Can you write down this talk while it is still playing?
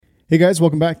Hey guys,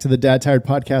 welcome back to the Dad Tired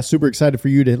Podcast. Super excited for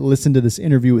you to listen to this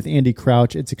interview with Andy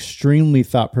Crouch. It's extremely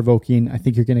thought-provoking. I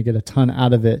think you're going to get a ton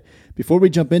out of it. Before we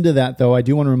jump into that, though, I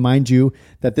do want to remind you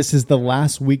that this is the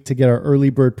last week to get our early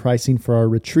bird pricing for our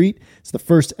retreat. It's the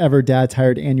first ever Dad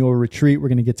Tired annual retreat. We're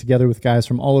going to get together with guys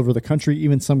from all over the country,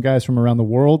 even some guys from around the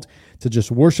world, to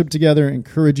just worship together,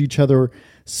 encourage each other,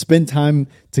 spend time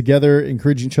together,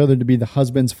 encourage each other to be the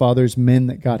husbands, fathers, men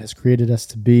that God has created us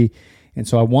to be. And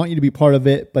so I want you to be part of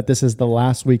it, but this is the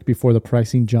last week before the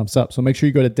pricing jumps up. So make sure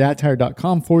you go to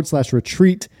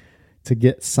dadtired.com/retreat to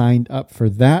get signed up for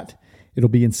that. It'll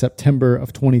be in September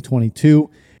of 2022.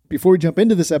 Before we jump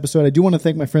into this episode, I do want to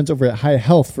thank my friends over at Hiya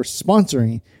Health for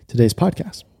sponsoring today's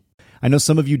podcast. I know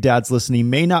some of you dads listening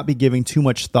may not be giving too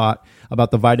much thought about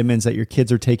the vitamins that your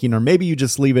kids are taking, or maybe you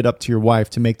just leave it up to your wife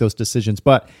to make those decisions,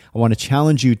 but I want to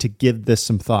challenge you to give this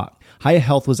some thought. Hiya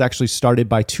Health was actually started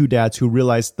by two dads who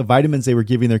realized the vitamins they were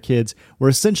giving their kids were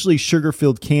essentially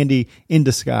sugar-filled candy in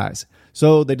disguise.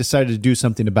 So they decided to do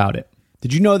something about it.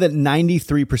 Did you know that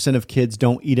 93% of kids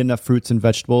don't eat enough fruits and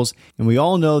vegetables? And we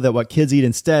all know that what kids eat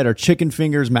instead are chicken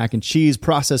fingers, mac and cheese,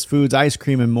 processed foods, ice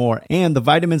cream, and more. And the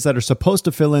vitamins that are supposed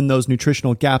to fill in those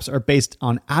nutritional gaps are based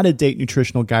on out-of-date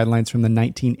nutritional guidelines from the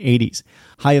 1980s.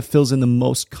 Hiya fills in the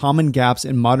most common gaps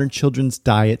in modern children's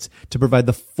diets to provide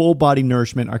the full body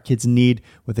nourishment our kids need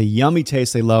with a yummy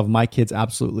taste they love. My kids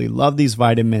absolutely love these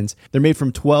vitamins. They're made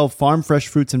from 12 farm fresh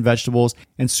fruits and vegetables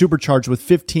and supercharged with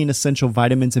 15 essential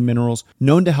vitamins and minerals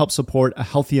known to help support a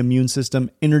healthy immune system,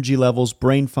 energy levels,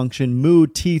 brain function,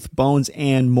 mood, teeth, bones,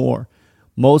 and more.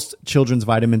 Most children's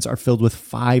vitamins are filled with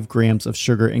 5 grams of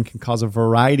sugar and can cause a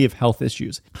variety of health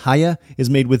issues. Hiya is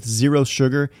made with 0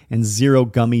 sugar and 0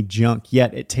 gummy junk,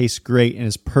 yet it tastes great and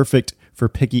is perfect for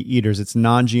picky eaters. It's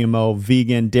non-GMO,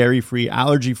 vegan, dairy-free,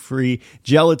 allergy-free,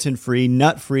 gelatin-free,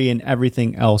 nut-free, and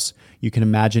everything else you can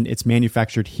imagine. It's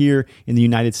manufactured here in the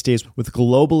United States with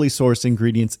globally sourced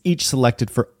ingredients, each selected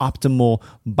for optimal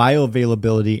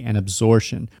bioavailability and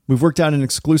absorption. We've worked out an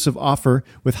exclusive offer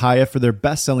with Hiya for their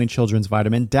best-selling children's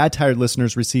vitamin. Dad Tired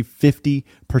listeners receive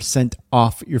 50%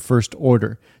 off your first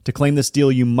order. To claim this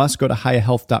deal, you must go to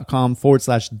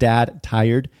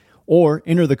hiyahealth.com/dadtired or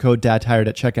enter the code DADTIRED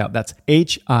at checkout. That's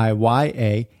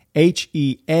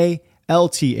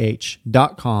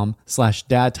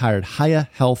HIYAHEALTH.com/dadtired,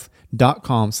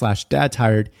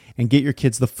 hiyahealth.com/dadtired, and get your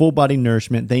kids the full body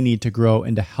nourishment they need to grow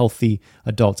into healthy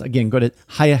adults. Again, go to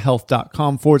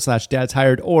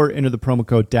hiyahealth.com/dadtired or enter the promo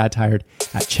code DADTIRED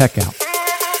at checkout.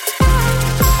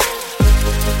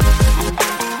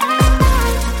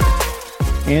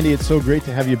 Andy, it's so great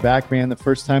to have you back, man. The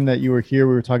first time that you were here,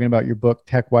 we were talking about your book,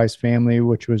 Tech-Wise Family,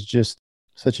 which was just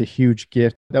such a huge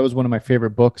gift. That was one of my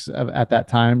favorite books at that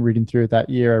time, reading through it that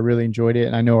year. I really enjoyed it.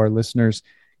 And I know our listeners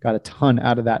got a ton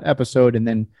out of that episode. And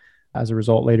then as a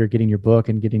result, later getting your book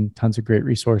and getting tons of great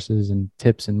resources and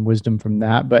tips and wisdom from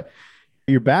that. But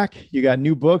you're back. You got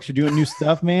new books. You're doing new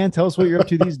stuff, man. Tell us what you're up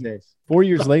to these days, 4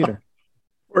 years later.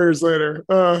 4 years later,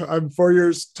 I'm 4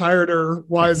 years tireder,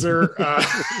 wiser.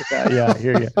 Yeah, I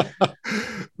hear you.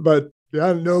 But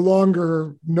yeah, no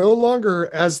longer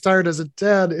as tired as a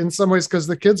dad in some ways because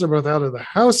the kids are both out of the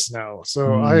house now.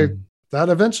 So that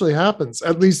eventually happens,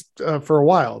 at least for a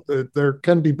while. There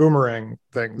can be boomerang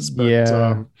things.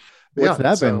 But, What's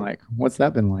that been like? What's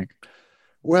that been like?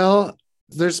 Well,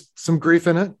 there's some grief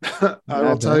in it. I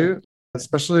will tell you,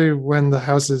 especially when the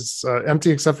house is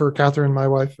empty, except for Catherine, my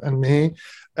wife, and me.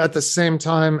 At the same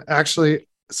time, actually,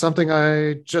 something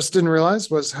I just didn't realize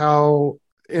was how,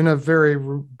 in a very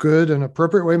good and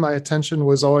appropriate way, my attention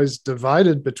was always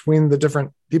divided between the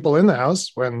different people in the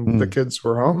house when the kids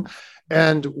were home.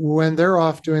 And when they're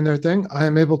off doing their thing, I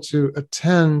am able to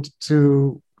attend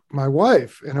to my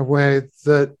wife in a way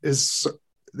that is,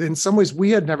 in some ways,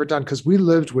 we had never done because we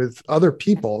lived with other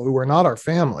people who were not our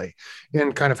family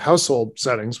in kind of household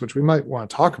settings, which we might want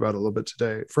to talk about a little bit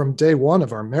today, from day one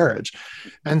of our marriage.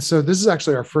 And so this is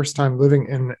actually our first time living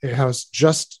in a house,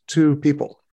 just 2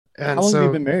 people. And how long have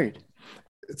you been married?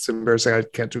 It's embarrassing. I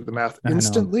can't do the math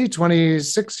instantly.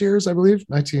 26 years, I believe.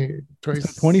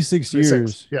 26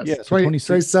 years. Yes. Yeah, so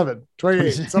 27,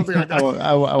 28, something like that.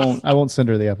 I won't send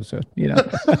her the episode,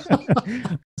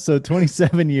 So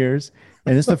 27 years.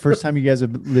 And this is the first time you guys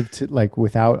have lived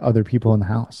without other people in the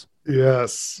house.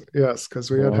 Yes.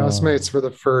 Because we had housemates for the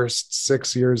first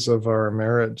 6 years of our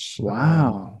marriage.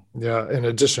 Wow. In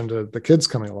addition to the kids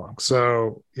coming along.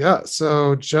 So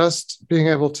just being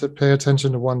able to pay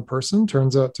attention to one person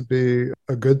turns out to be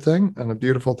a good thing and a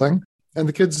beautiful thing. And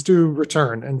the kids do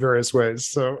return in various ways.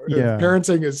 So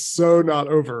parenting is so not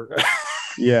over.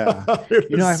 Yeah.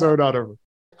 It's so not over.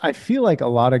 I feel like a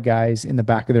lot of guys in the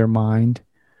back of their mind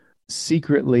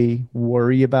secretly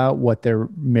worry about what their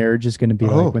marriage is going to be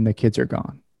like Oh, when the kids are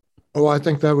gone. oh, I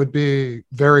think that would be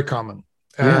very common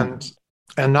Yeah.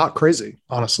 and not crazy,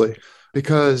 honestly,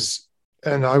 because,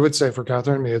 and I would say for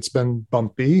Catherine and me, it's been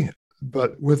bumpy,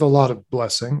 but with a lot of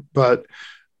blessing. But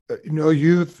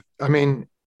I mean,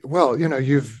 well,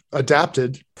 you've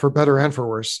adapted for better and for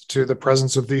worse to the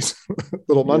presence of these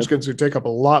little Yep. munchkins who take up a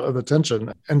lot of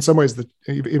attention, in some ways,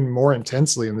 even more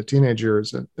intensely in the teenage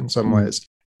years, in some Mm. ways.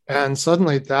 And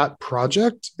suddenly that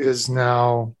project is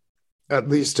now at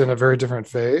least in a very different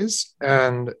phase.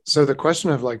 And so the question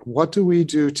of like, what do we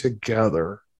do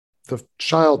together? The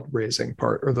child raising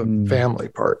part or the Mm. family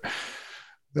part,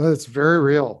 that's very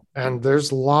real. And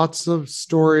there's lots of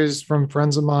stories from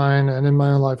friends of mine and in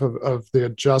my own life of the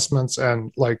adjustments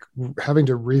and like having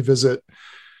to revisit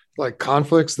like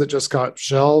conflicts that just got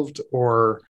shelved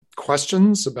or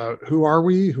questions about who are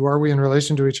we in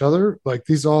relation to each other. Like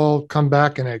these all come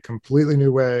back in a completely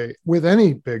new way with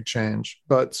any big change,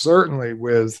 but certainly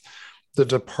with the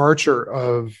departure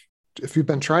of, if you've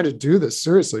been trying to do this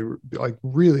seriously, like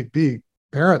really be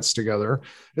parents together,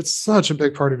 it's such a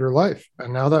big part of your life.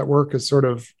 And now that work is sort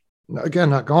of, again,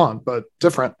 not gone, but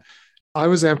different. I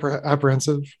was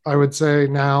apprehensive. I would say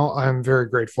now I'm very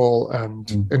grateful and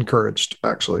Mm. encouraged,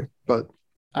 actually. But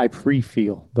I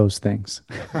pre-feel those things.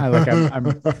 I'm yeah,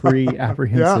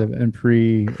 pre-apprehensive and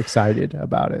pre-excited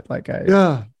about it.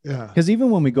 yeah, Because even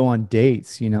when we go on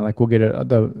dates, like we'll get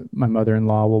my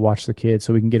mother-in-law will watch the kids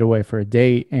so we can get away for a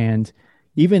date, and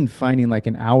even finding like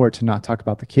an hour to not talk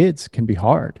about the kids can be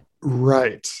hard,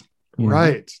 right, you know?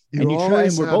 right. And You you try, and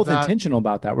always we're have both that. intentional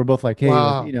about that. We're both like, hey,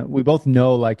 like, Wow. we both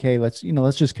know like, hey, let's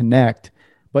just connect.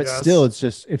 But still,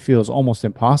 Yes. it feels almost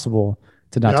impossible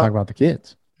to not talk Yeah. about the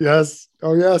kids. Yes.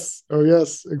 Oh, yes. Oh,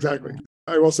 yes. Exactly.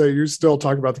 I will say you still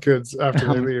talk about the kids after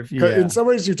they leave. In Yeah. some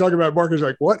ways, you talk about Marcus,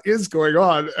 like, what is going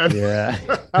on? And Yeah.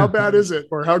 how bad is it?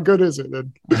 Or how good is it?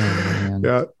 And Oh man.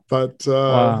 yeah, but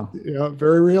Wow. yeah,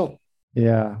 very real.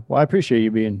 Yeah. Well, I appreciate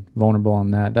you being vulnerable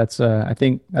on that. I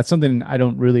think that's something I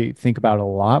don't really think about a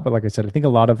lot, but like I said, I think a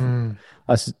lot of Mm,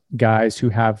 us guys who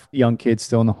have young kids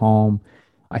still in the home,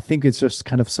 I think it's just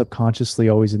kind of subconsciously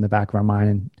always in the back of our mind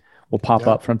and will pop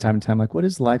yeah. up from time to time. Like, what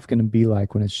is life going to be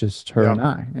like when it's just her Yeah. and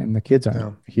I and the kids aren't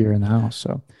Yeah. here in the house?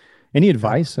 So, any Yeah.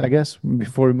 advice, I guess,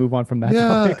 before we move on from that Yeah.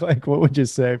 topic? Like, what would you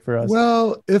say for us?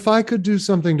 Well, if I could do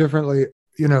something differently,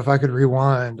 if I could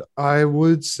rewind, I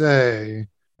would say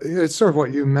it's sort of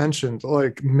what you mentioned,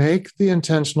 like make the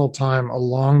intentional time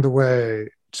along the way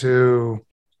to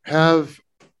have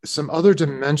some other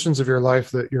dimensions of your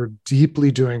life that you're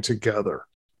deeply doing together.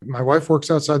 My wife works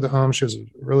outside the home. She has a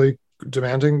really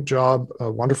demanding job,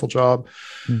 a wonderful job.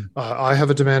 Hmm. I have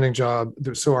a demanding job.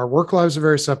 So our work lives are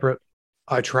very separate.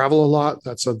 I travel a lot.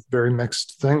 That's a very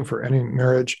mixed thing for any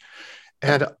marriage.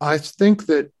 And I think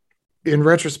that in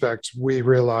retrospect, we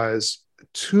realize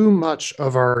too much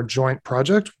of our joint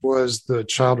project was the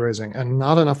child raising, and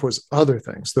not enough was other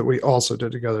things that we also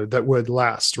did together that would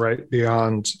last right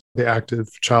beyond the active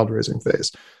child raising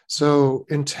phase. So,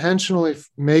 intentionally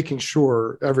making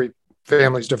sure every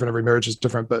family is different, every marriage is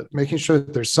different, but making sure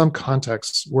that there's some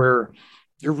context where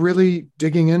you're really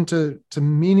digging into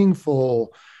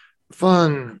meaningful,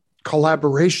 fun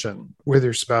collaboration with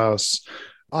your spouse.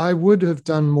 I would have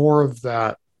done more of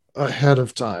that ahead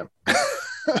of time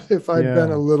if I'd been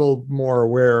a Yeah. little more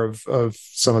aware of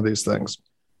some of these things.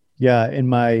 Yeah. In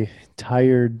my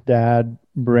tired dad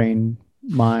brain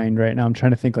mind right now, I'm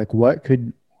trying to think like, what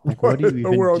What do you in the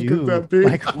even world could do? that be?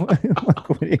 Like, what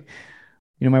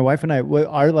do my wife and I, what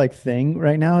our like thing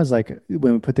right now is like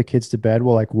when we put the kids to bed,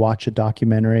 we'll like watch a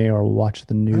documentary or watch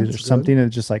the news or That's good. something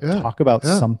and just like Yeah. talk about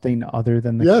Yeah. something other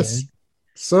than the Yes. kid,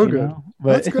 So good.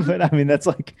 But That's good. but I mean that's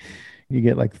like you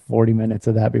get like 40 minutes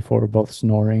of that before we're both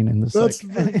snoring and just That's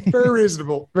like very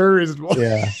reasonable. Very reasonable.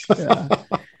 yeah, yeah.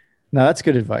 No, that's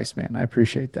good advice, man. I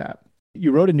appreciate that.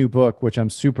 You wrote a new book, which I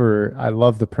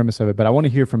love the premise of it, but I want to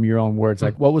hear from your own words.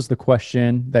 Like, what was the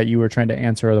question that you were trying to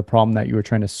answer or the problem that you were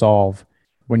trying to solve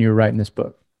when you were writing this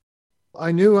book?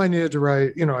 I knew I needed to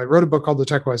write, I wrote a book called The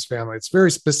Tech-Wise Family. It's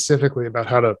very specifically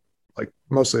about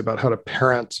mostly about how to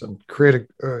parent and create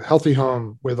a healthy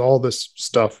home with all this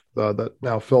stuff that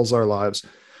now fills our lives.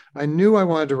 I knew I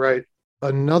wanted to write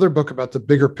another book about the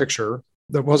bigger picture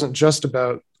that wasn't just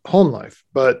about home life,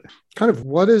 but kind of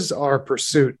what is our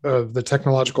pursuit of the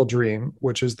technological dream,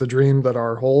 which is the dream that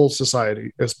our whole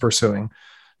society is pursuing,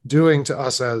 doing to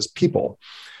us as people.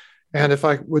 And if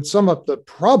I would sum up the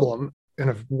problem in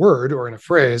a word or in a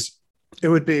phrase, it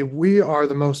would be we are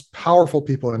the most powerful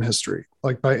people in history,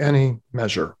 like by any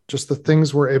measure, just the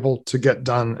things we're able to get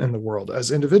done in the world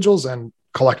as individuals and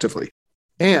collectively.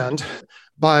 And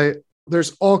by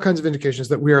there's all kinds of indications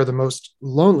that we are the most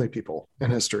lonely people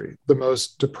in history, the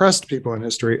most depressed people in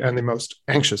history, and the most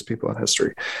anxious people in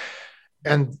history.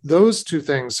 And those two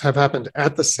things have happened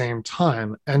at the same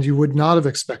time, and you would not have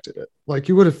expected it. Like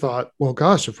you would have thought, well,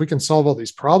 gosh, if we can solve all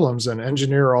these problems and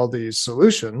engineer all these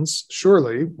solutions,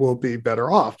 surely we'll be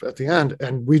better off at the end.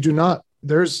 And we do not.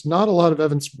 There's not a lot of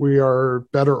evidence we are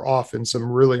better off in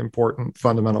some really important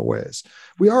fundamental ways.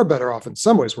 We are better off in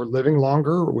some ways. We're living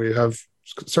longer. We have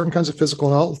certain kinds of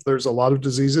physical health. There's a lot of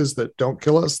diseases that don't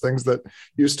kill us, things that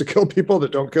used to kill people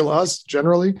that don't kill us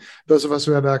generally. Those of us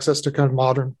who have access to kind of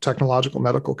modern technological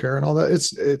medical care and all that,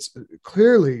 it's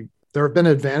clearly there have been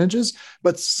advantages,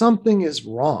 but something is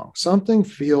wrong. Something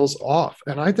feels off.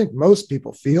 And I think most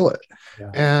people feel it. Yeah.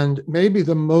 And maybe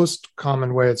the most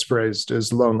common way it's phrased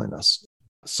is loneliness.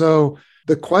 So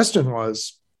the question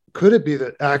was, could it be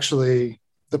that actually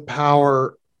the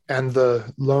power and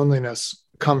the loneliness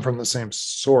come from the same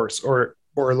source, or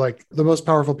like the most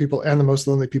powerful people and the most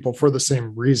lonely people for the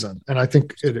same reason? And I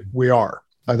think we are.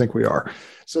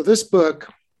 So this book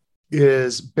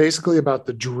is basically about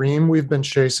the dream we've been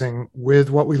chasing with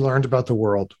what we learned about the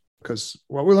world, because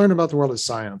what we learned about the world is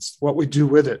science. What we do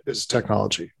with it is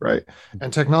technology, right?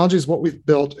 And technology is what we've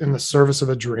built in the service of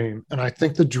a dream. And I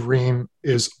think the dream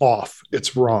is off.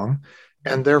 It's wrong.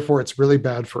 And therefore, it's really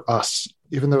bad for us.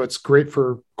 Even though it's great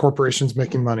for corporations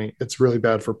making money, it's really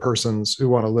bad for persons who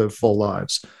want to live full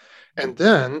lives. And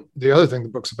then the other thing the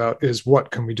book's about is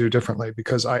what can we do differently?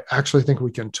 Because I actually think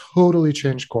we can totally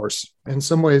change course. In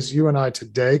some ways, you and I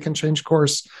today can change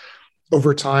course.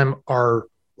 Over time, our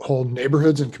whole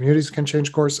neighborhoods and communities can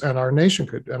change course, and our nation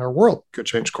could, and our world could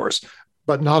change course,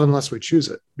 but not unless we choose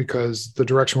it, because the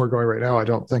direction we're going right now, I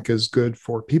don't think is good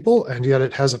for people. And yet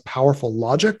it has a powerful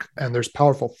logic, and there's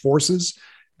powerful forces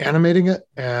animating it.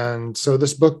 And so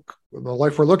this book, The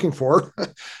Life We're Looking For,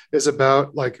 is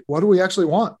about like, what do we actually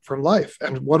want from life,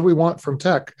 and what do we want from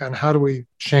tech, and how do we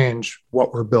change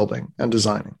what we're building and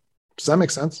designing? Does that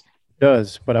make sense? It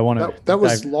does, but I want to that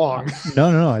was long.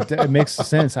 No, it makes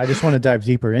sense. I just want to dive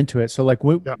deeper into it. So like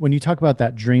when you talk about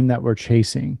that dream that we're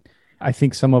chasing, I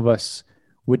think some of us,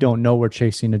 we don't know we're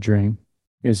chasing a dream.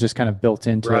 It's just kind of built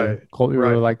into culture.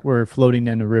 Right. Like we're floating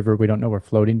in a river, we don't know we're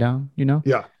floating down,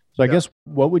 Yeah. So I guess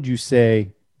what would you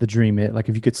say the dream is? Like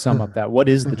if you could sum up that, what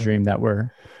is the dream that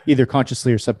we're either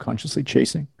consciously or subconsciously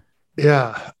chasing?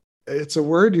 Yeah. It's a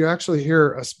word you actually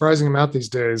hear a surprising amount these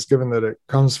days, given that it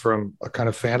comes from a kind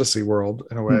of fantasy world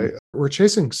in a way. We're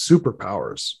chasing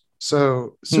superpowers.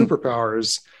 So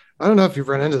superpowers, I don't know if you've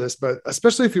run into this, but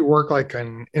especially if you work like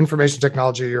in information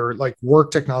technology or like work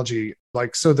technology,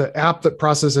 like, so the app that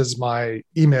processes my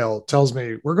email tells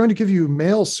me, we're going to give you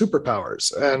mail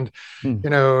superpowers. And,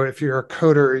 if you're a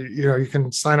coder, you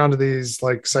can sign on to these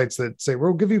like sites that say,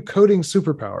 we'll give you coding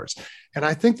superpowers. And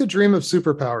I think the dream of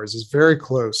superpowers is very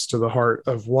close to the heart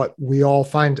of what we all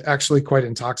find actually quite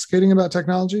intoxicating about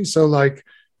technology. So like,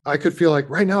 I could feel like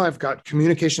right now I've got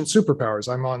communication superpowers.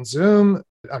 I'm on Zoom.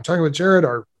 I'm talking with Jerrad.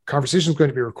 Our conversation is going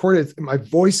to be recorded. My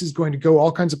voice is going to go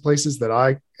all kinds of places that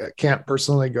I can't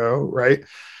personally go, right?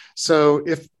 So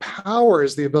if power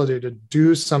is the ability to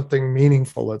do something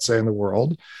meaningful, let's say in the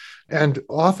world, and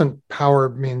often power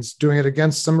means doing it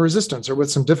against some resistance or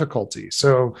with some difficulty.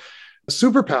 So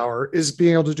superpower is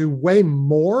being able to do way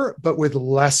more, but with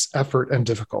less effort and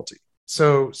difficulty.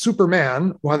 So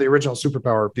Superman, one of the original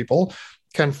superpower people,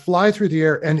 can fly through the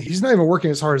air, and he's not even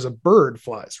working as hard as a bird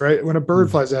flies, right? When a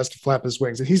bird flies, he has to flap his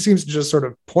wings, and he seems to just sort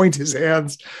of point his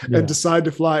hands and decide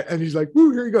to fly. And he's like,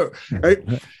 woo, here you go, right?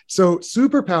 So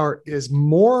superpower is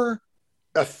more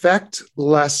effect,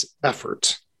 less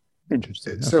effort.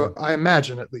 Interesting. So I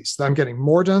imagine, at least, I'm getting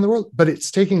more done in the world, but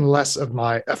it's taking less of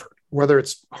my effort, whether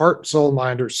it's heart, soul,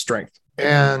 mind, or strength.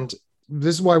 And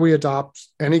this is why we adopt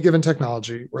any given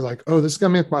technology. We're like, oh, this is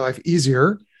going to make my life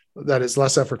easier. That is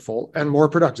less effortful and more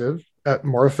productive, at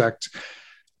more effect.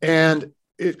 And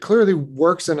it clearly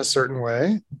works in a certain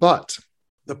way. But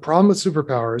the problem with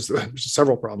superpowers, there's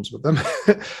several problems with them,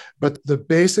 but the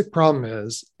basic problem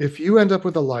is if you end up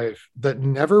with a life that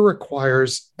never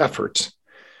requires effort,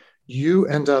 you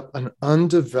end up an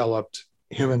undeveloped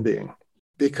human being,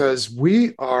 because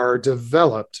we are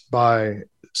developed by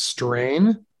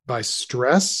strain, by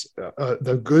stress,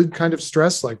 the good kind of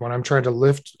stress, like when I'm trying to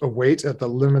lift a weight at the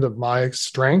limit of my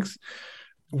strength.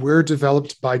 We're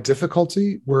developed by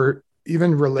difficulty. We're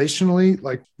even relationally,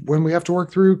 like when we have to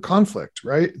work through conflict,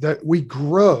 right? That we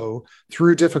grow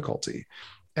through difficulty.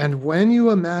 And when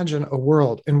you imagine a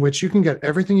world in which you can get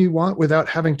everything you want without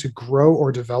having to grow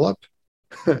or develop,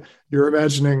 you're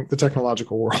imagining the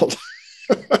technological world.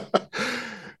 Does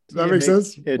that make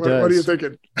sense? It does. What are you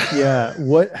thinking? Yeah.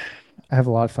 I have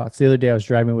a lot of thoughts. The other day I was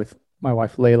driving with my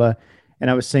wife, Layla, and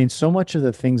I was saying so much of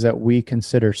the things that we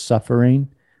consider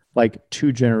suffering like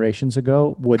 2 generations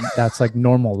ago that's like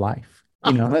normal life.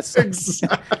 That's like,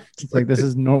 it's like, this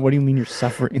is normal. What do you mean you're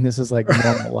suffering? This is like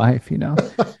normal life,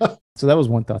 So that was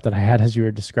one thought that I had as you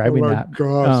were describing that.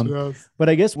 Gosh, yes. But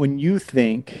I guess when you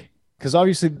think, because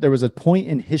obviously there was a point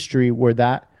in history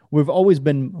where we've always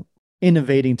been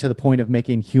innovating to the point of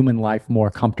making human life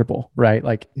more comfortable, right?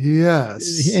 Like,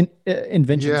 yes,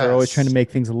 inventions are always trying to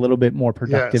make things a little bit more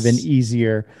productive and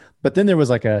easier. But then there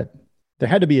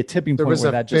had to be a tipping point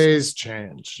where that phase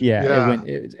change.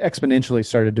 It exponentially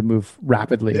started to move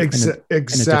rapidly.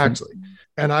 Exactly.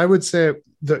 And I would say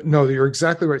that, no, you're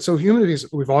exactly right. So human beings,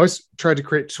 we've always tried to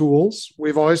create tools.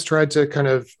 We've always tried to kind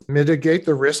of mitigate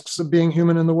the risks of being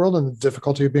human in the world and the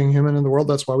difficulty of being human in the world.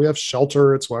 That's why we have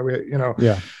shelter. It's why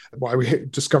why we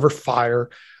discover fire.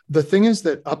 The thing is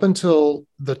that up until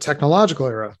the technological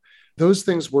era, those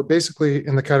things were basically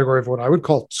in the category of what I would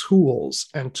call tools,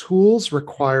 and tools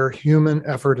require human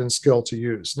effort and skill to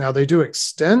use. Now, they do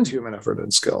extend human effort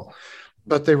and skill,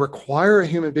 but they require a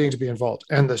human being to be involved.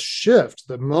 And the shift,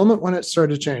 the moment when it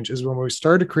started to change, is when we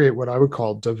started to create what I would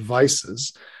call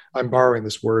devices. I'm borrowing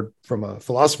this word from a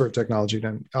philosopher of technology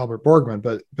named Albert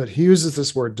Borgman, but he uses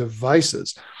this word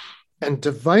devices. And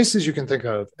devices you can think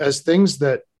of as things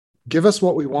that give us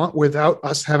what we want without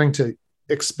us having to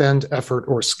expend effort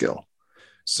or skill.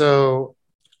 So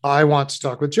I want to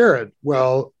talk with Jerrad.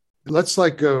 Well, let's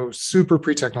go super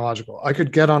pre-technological. I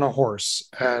could get on a horse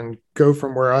and go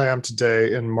from where I am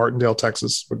today in Martindale,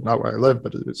 Texas, not where I live,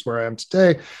 but it's where I am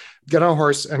today, get on a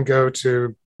horse and go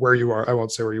to where you are. I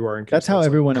won't say where you are. In case that's how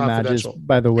everyone imagines,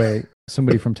 by the way,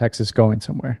 somebody from Texas going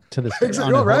somewhere to this day.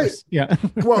 Exactly. Oh, right. Yeah.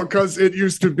 Well, because it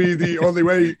used to be the only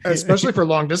way, especially for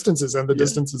long distances, and the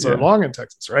distances are long in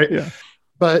Texas, right? Yeah.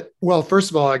 But, well, first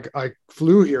of all, I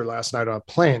flew here last night on a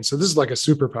plane. So this is like a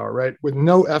superpower, right? With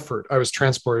no effort, I was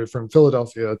transported from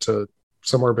Philadelphia to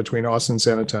somewhere between Austin and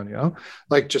San Antonio,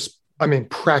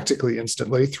 practically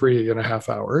instantly, 3.5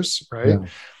 hours, right? Yeah.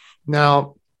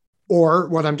 Now, or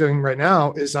what I'm doing right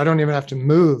now is I don't even have to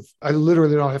move. I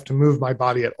literally don't have to move my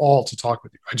body at all to talk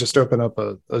with you. I just open up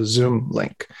a Zoom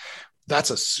link.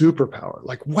 That's a superpower.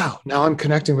 Like, wow, now I'm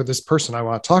connecting with this person I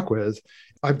want to talk with.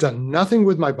 I've done nothing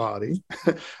with my body.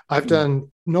 I've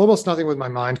done almost nothing with my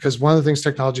mind, because one of the things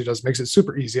technology does makes it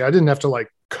super easy. I didn't have to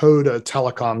code a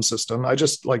telecom system. I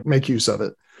just make use of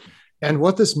it. And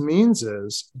what this means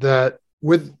is that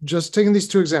with just taking these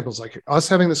two examples, like us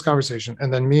having this conversation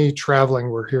and then me traveling,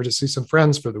 we're here to see some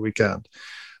friends for the weekend,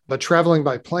 but traveling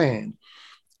by plane,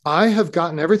 I have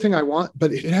gotten everything I want,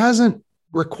 but it hasn't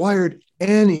required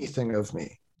anything of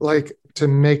me, to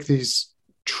make these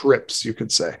trips, you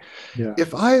could say. Yeah.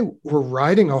 If I were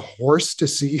riding a horse to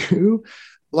see you,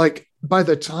 by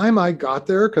the time I got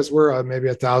there, because we're maybe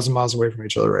 1,000 miles away from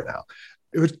each other right now,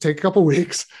 it would take a couple of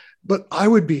weeks, but I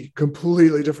would be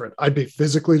completely different. I'd be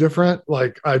physically different.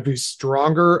 I'd be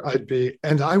stronger.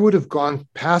 And I would have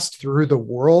passed through the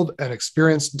world and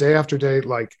experienced day after day,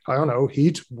 I don't know,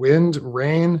 heat, wind,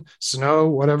 rain, snow,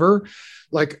 whatever.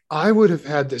 I would have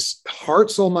had this heart,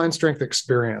 soul, mind, strength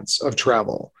experience of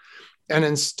travel. And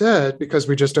instead, because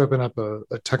we just open up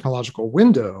a technological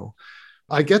window,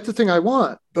 I get the thing I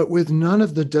want, but with none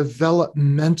of the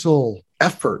developmental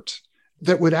effort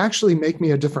that would actually make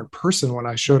me a different person when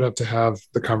I showed up to have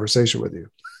the conversation with you.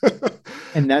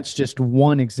 And that's just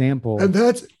one example. And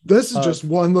this is just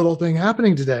one little thing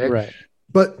happening today. Right.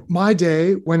 But my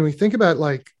day, when we think about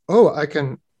I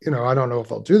can, I don't know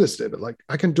if I'll do this today, but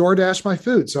I can DoorDash my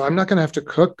food. So I'm not going to have to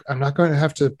cook. I'm not going to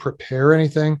have to prepare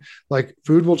anything.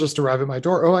 Food will just arrive at my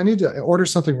door. Oh, I need to order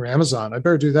something from Amazon. I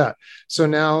better do that. So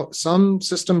now some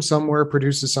system somewhere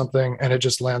produces something and it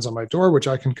just lands on my door, which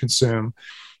I can consume.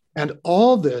 And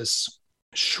all this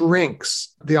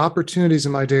shrinks the opportunities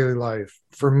in my daily life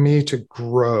for me to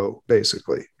grow,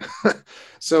 basically.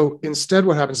 So instead,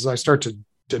 what happens is I start to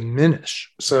diminish.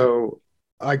 So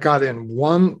I've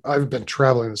been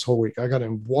traveling this whole week. I got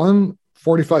in one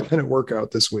 45-minute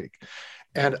workout this week,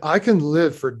 and I can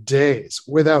live for days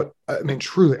without,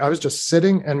 truly, I was just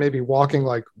sitting and maybe walking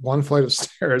one flight of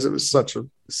stairs. It was such a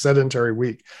sedentary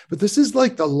week, but this is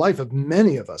the life of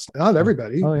many of us, not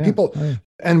everybody, people. Oh, yeah.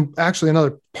 And actually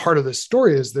another part of this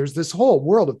story is there's this whole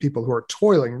world of people who are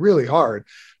toiling really hard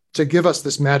to give us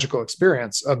this magical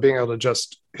experience of being able to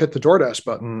just hit the DoorDash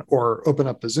button or open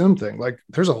up the Zoom thing.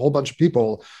 There's a whole bunch of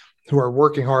people who are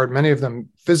working hard, many of them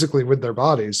physically with their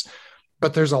bodies,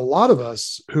 but there's a lot of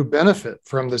us who benefit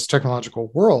from this technological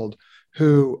world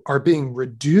who are being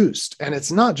reduced. And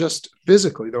it's not just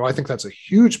physically, though I think that's a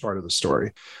huge part of the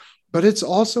story, but it's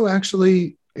also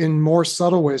actually in more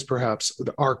subtle ways, perhaps,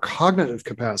 our cognitive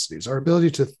capacities, our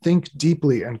ability to think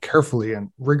deeply and carefully and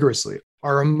rigorously,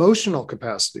 our emotional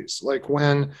capacities, like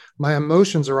when my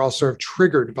emotions are all sort of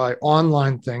triggered by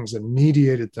online things and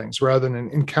mediated things rather than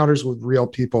encounters with real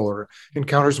people or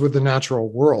encounters with the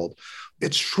natural world.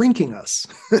 It's shrinking us.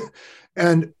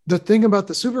 And the thing about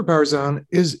the superpower zone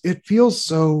is it feels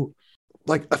so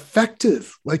like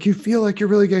effective, like you feel like you're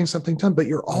really getting something done, but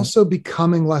you're also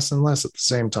becoming less and less at the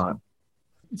same time.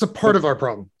 It's a part of our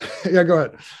problem. Yeah, go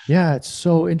ahead. Yeah, it's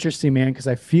so interesting, man, because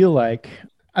I feel like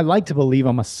I like to believe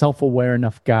I'm a self-aware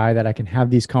enough guy that I can have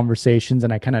these conversations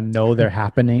and I kind of know they're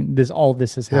happening. All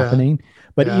this is happening.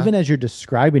 But even as you're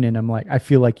describing it, I'm like, I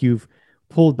feel like you've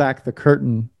pulled back the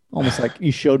curtain, almost like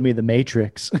you showed me the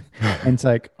Matrix. And it's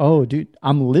like, oh, dude,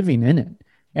 I'm living in it.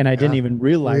 And I didn't even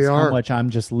realize how much I'm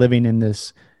just living in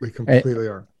this. We completely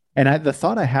are. And the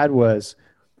thought I had was,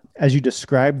 as you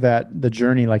described the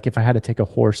journey, like if I had to take a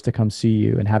horse to come see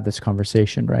you and have this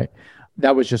conversation, right?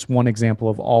 That was just one example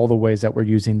of all the ways that we're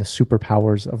using the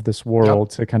superpowers of this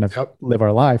world to kind of live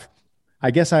our life.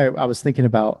 I guess I was thinking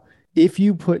about if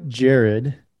you put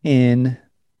Jerrad in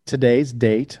today's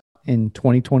date in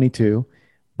 2022,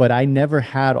 but I never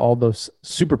had all those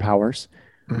superpowers,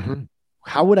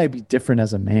 how would I be different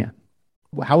as a man?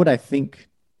 How would I think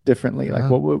differently? Like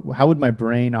how would my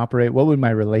brain operate? What would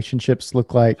my relationships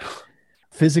look like?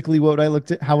 Physically, what would I look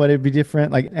at? How would it be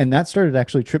different? Like, and that started to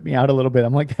actually trip me out a little bit.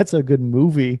 I'm like, that's a good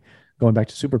movie. Going back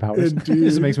to superpowers, it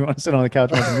just makes me want to sit on the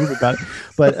couch and watch a movie about it.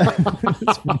 But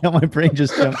it's funny how my brain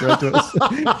just jumped right to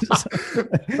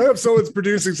it. I hope someone's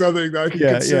producing something that I can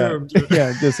consume.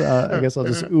 I guess I'll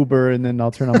just Uber and then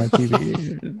I'll turn on my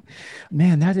TV.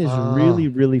 Man, that is really,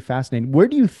 really fascinating. Where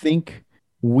do you think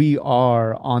we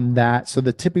are on that? So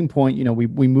the tipping point,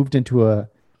 we moved into a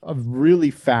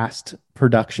really fast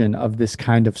production of this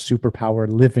kind of superpower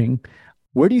living.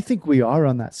 Where do you think we are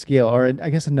on that scale? Or I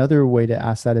guess another way to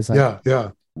ask that is like,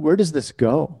 where does this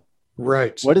go?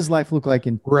 Right. What does life look like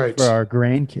for our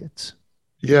grandkids?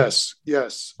 Yes.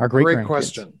 Our Great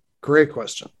question.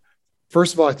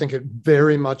 First of all, I think it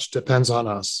very much depends on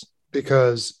us,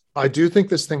 because I do think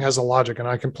this thing has a logic, and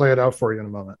I can play it out for you in a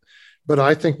moment. But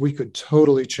I think we could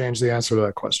totally change the answer to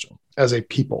that question as a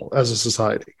people, as a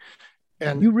society.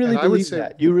 And you really believe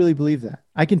that? You really believe that?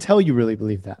 I can tell you really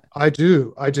believe that. I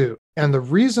do. And the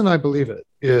reason I believe it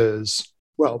is,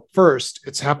 well, first,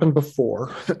 it's happened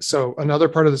before. So another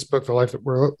part of this book, The Life That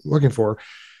We're Looking For,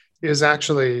 is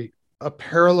actually a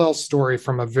parallel story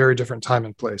from a very different time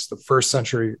and place, the first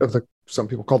century of some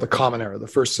people call the Common Era, the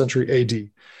first century AD,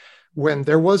 when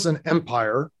there was an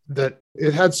empire that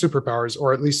it had superpowers,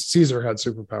 or at least Caesar had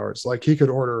superpowers. Like he could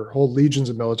order whole legions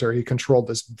of military. He controlled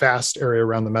this vast area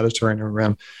around the Mediterranean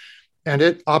Rim. And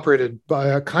it operated by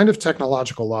a kind of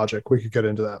technological logic. We could get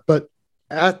into that. But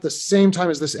at the same time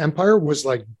as this empire was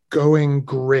like going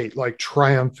great, like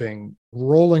triumphing,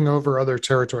 rolling over other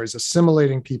territories,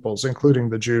 assimilating peoples, including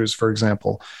the Jews, for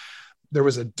example, there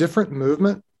was a different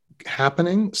movement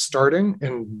starting,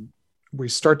 and we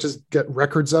start to get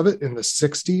records of it in the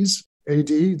 60s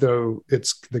AD, though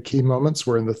the key moments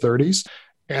were in the 30s.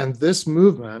 And this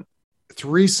movement,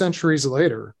 3 centuries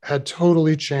later, had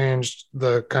totally changed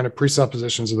the kind of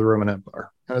presuppositions of the Roman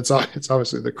Empire. And it's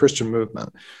obviously the Christian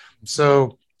movement.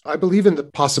 So I believe in the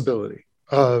possibility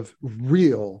of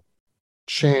real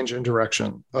change in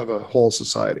direction of a whole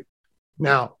society.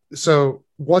 Now, so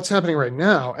what's happening right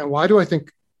now, and why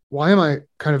am I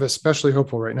kind of especially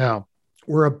hopeful right now?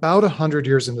 We're about 100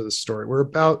 years into the story. We're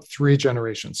about 3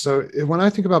 generations. So when I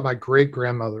think about my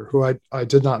great-grandmother, who I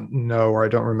did not know or I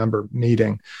don't remember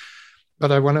meeting,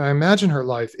 but when I imagine her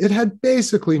life, it had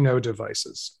basically no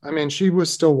devices. I mean, she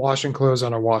was still washing clothes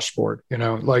on a washboard,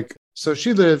 so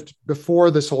she lived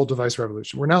before this whole device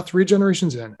revolution. We're now 3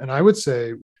 generations in. And I would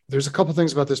say there's a couple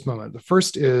things about this moment. The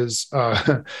first is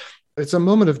it's a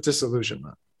moment of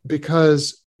disillusionment,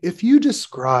 because if you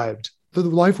described the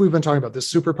life we've been talking about,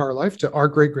 this superpower life, to our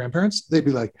great-grandparents, they'd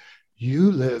be like, you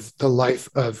live the life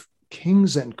of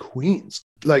kings and queens.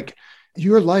 Like,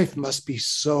 your life must be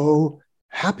so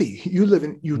happy. You live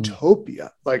in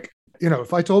utopia. Like,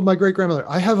 if I told my great-grandmother,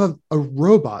 I have a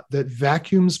robot that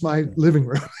vacuums my living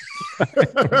room,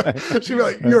 she'd be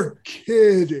like, you're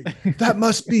kidding. That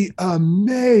must be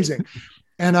amazing.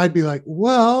 And I'd be like,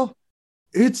 well,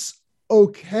 it's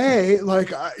okay.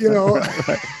 Like,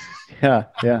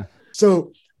 Yeah.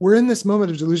 So we're in this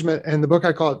moment of delusionment. And the book,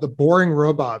 I call it the boring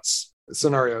robots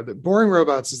scenario. That boring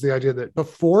robots is the idea that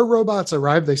before robots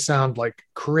arrive, they sound like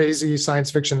crazy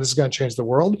science fiction. This is going to change the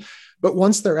world. But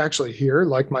once they're actually here,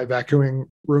 like my vacuuming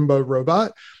Roomba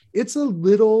robot, it's a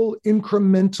little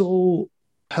incremental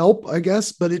help, I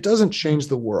guess, but it doesn't change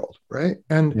the world, right?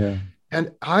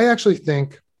 And I actually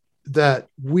think that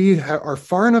we are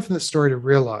far enough in the story to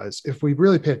realize, if we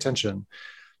really pay attention,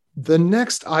 the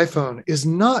next iPhone is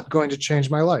not going to change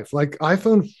my life. Like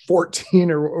iPhone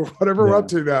 14 or whatever we're up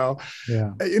to now.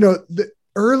 Yeah.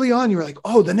 Early on, you were like,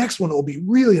 oh, the next one will be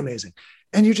really amazing.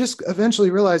 And you just eventually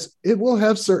realize it will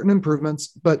have certain improvements,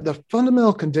 but the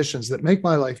fundamental conditions that make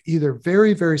my life either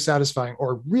very, very satisfying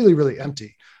or really, really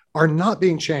empty are not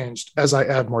being changed as I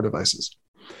add more devices.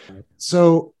 Right.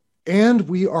 So, and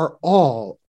we are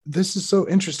all, this is so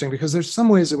interesting because there's some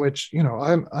ways in which,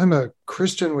 I'm a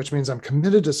Christian, which means I'm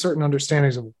committed to certain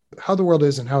understandings of how the world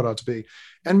is and how it ought to be.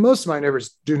 And most of my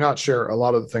neighbors do not share a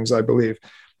lot of the things I believe.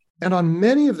 And on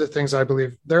many of the things I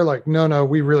believe, they're like, no,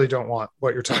 we really don't want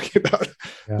what you're talking about.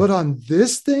 Yeah. But on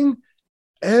this thing,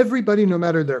 everybody, no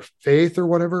matter their faith or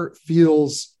whatever,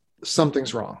 feels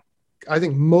something's wrong. I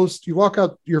think you walk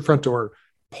out your front door,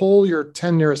 poll your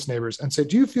 10 nearest neighbors and say,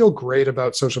 do you feel great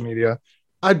about social media?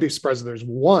 I'd be surprised if there's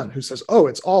one who says, oh,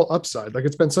 it's all upside. Like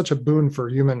it's been such a boon for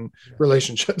human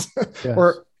relationships. Yes.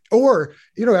 Or,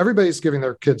 everybody's giving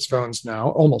their kids phones now,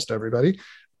 almost everybody,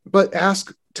 but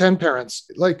ask 10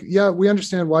 parents, like, yeah, we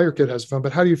understand why your kid has a phone,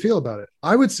 but how do you feel about it?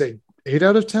 I would say 8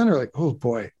 out of 10 are like, oh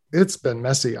boy, it's been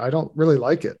messy. I don't really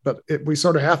like it, but we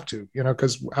sort of have to,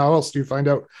 because how else do you find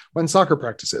out when soccer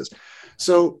practice is?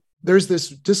 So there's this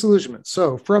disillusionment.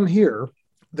 So from here,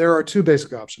 there are two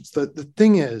basic options. The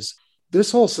thing is,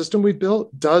 this whole system we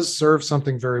built does serve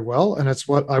something very well. And it's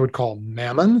what I would call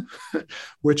mammon,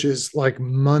 which is like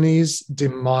money's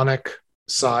demonic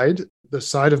side, the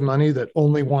side of money that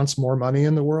only wants more money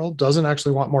in the world, doesn't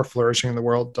actually want more flourishing in the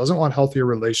world, doesn't want healthier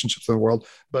relationships in the world,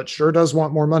 but sure does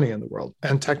want more money in the world.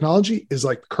 And technology is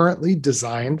like currently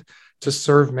designed to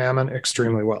serve mammon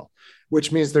extremely well,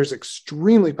 which means there's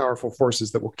extremely powerful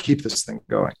forces that will keep this thing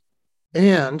going.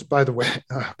 And by the way,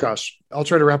 I'll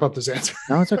try to wrap up this answer.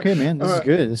 No, it's okay, man. This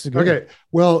is good. Okay.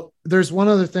 Well, there's one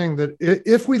other thing that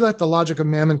if we let the logic of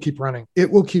mammon keep running,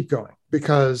 it will keep going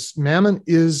because mammon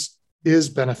is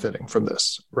benefiting from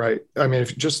this, right? I mean,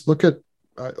 if you just look at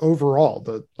overall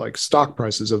the stock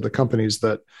prices of the companies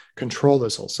that control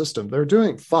this whole system, they're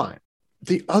doing fine.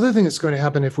 The other thing that's going to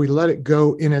happen if we let it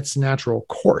go in its natural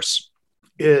course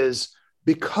is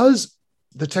because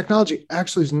the technology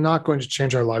actually is not going to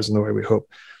change our lives in the way we hope.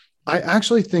 I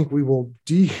actually think we will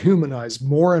dehumanize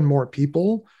more and more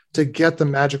people to get the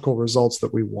magical results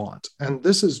that we want. And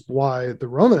this is why the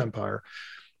Roman Empire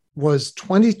was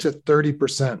 20 to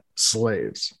 30%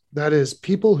 slaves. That is,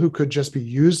 people who could just be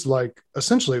used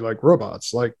essentially like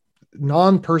robots, like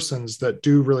non-persons that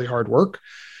do really hard work,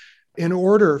 in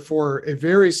order for a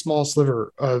very small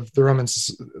sliver of the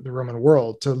Roman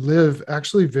world to live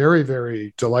actually very,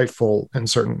 very delightful in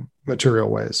certain material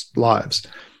ways, lives.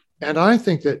 And I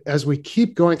think that as we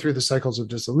keep going through the cycles of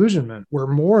disillusionment, we're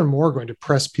more and more going to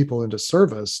press people into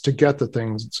service to get the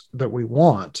things that we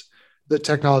want that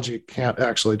technology can't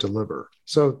actually deliver.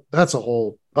 So that's a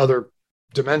whole other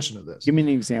dimension of this. Give me an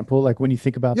example. Like when you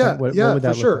think about that, what would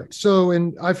that look like?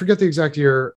 So I forget the exact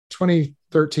year,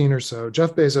 2013 or so,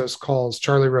 Jeff Bezos calls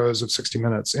Charlie Rose of 60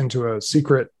 Minutes into a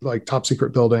secret, top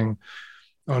secret building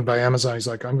owned by Amazon. He's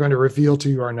like, I'm going to reveal to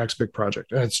you our next big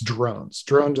project. And it's drone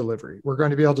delivery. We're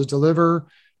going to be able to deliver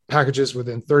packages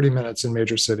within 30 minutes in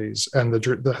major cities. And the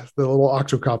little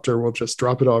octocopter will just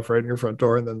drop it off right in your front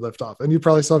door and then lift off. And you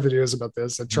probably saw videos about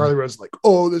this. And Charlie Rose is like,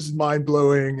 oh, this is mind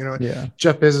blowing.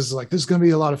 Jeff Bezos is like, this is going to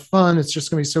be a lot of fun. It's just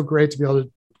going to be so great to be able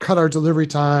to cut our delivery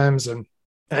times. And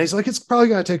he's like, it's probably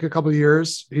going to take a couple of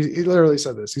years. He literally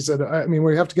said this. He said, I mean,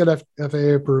 we have to get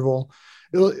FAA approval.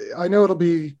 I know it'll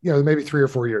be, maybe 3 or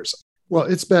 4 years. Well,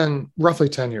 it's been roughly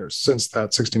 10 years since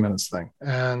that 60 Minutes thing.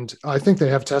 And I think they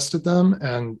have tested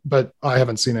them, but I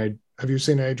haven't seen have you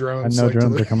seen a drone? I know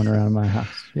drones are coming around my house.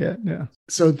 Yeah.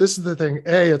 So this is the thing.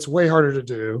 It's way harder to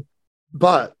do.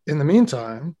 But in the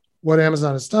meantime, what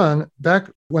Amazon has done, back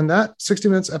when that 60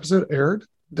 Minutes episode aired,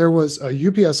 there was a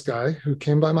UPS guy who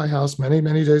came by my house many,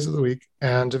 many days of the week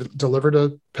and delivered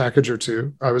a package or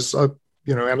two. I was a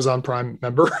Amazon Prime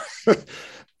member.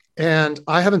 And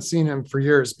I haven't seen him for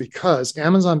years because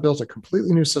Amazon built a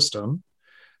completely new system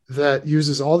that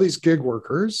uses all these gig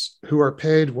workers who are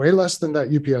paid way less than that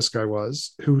UPS guy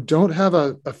was, who don't have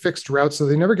a fixed route, so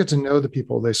they never get to know the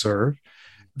people they serve.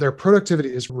 Their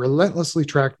productivity is relentlessly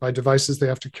tracked by devices they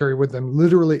have to carry with them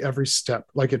literally every step.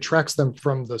 Like it tracks them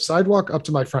from the sidewalk up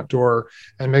to my front door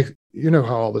and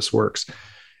how all this works.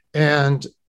 And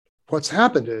what's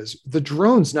happened is the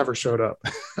drones never showed up.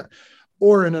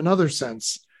 Or in another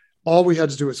sense, all we had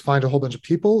to do was find a whole bunch of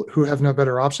people who have no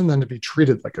better option than to be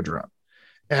treated like a drone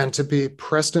and to be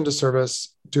pressed into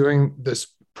service doing this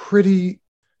pretty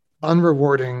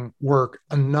unrewarding work,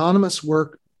 anonymous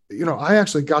work. I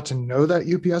actually got to know that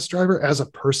UPS driver as a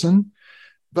person,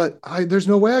 but there's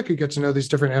no way I could get to know these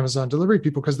different Amazon delivery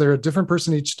people because they're a different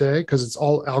person each day because it's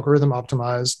all algorithm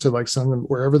optimized to like send them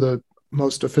wherever the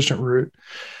most efficient route.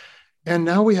 And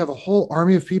now we have a whole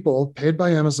army of people paid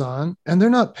by Amazon, and they're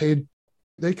not paid.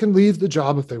 They can leave the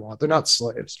job if they want. They're not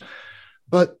slaves,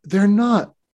 but they're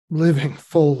not living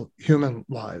full human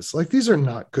lives. Like, these are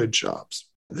not good jobs.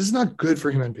 This is not good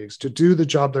for human beings to do the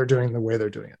job they're doing the way they're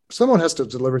doing it. Someone has to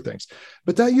deliver things.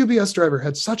 But that UPS driver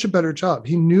had such a better job.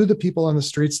 He knew the people on the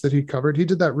streets that he covered. He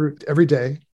did that route every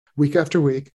day, week after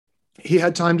week. He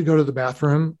had time to go to the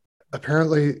bathroom.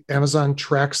 Apparently, Amazon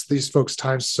tracks these folks'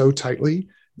 times so tightly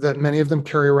that many of them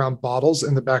carry around bottles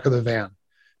in the back of the van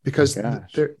because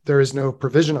there is no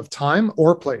provision of time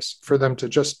or place for them to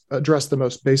just address the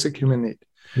most basic human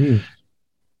need.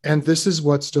 And this is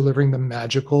what's delivering the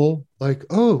magical, like,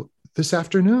 oh, this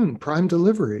afternoon, Prime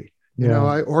delivery.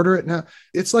 I order it now.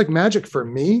 It's like magic for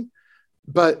me.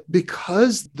 But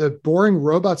because the boring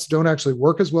robots don't actually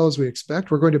work as well as we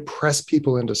expect, we're going to press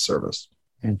people into service.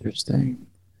 Interesting.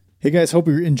 Hey guys, hope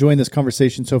you're enjoying this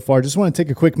conversation so far. Just want to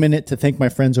take a quick minute to thank my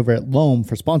friends over at Loam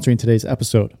for sponsoring today's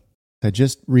episode. I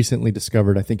just recently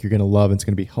discovered, I think you're going to love, and it's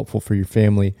going to be helpful for your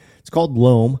family. It's called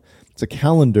Loam. It's a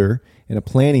calendar and a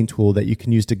planning tool that you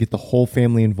can use to get the whole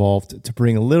family involved, to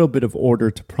bring a little bit of order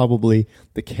to probably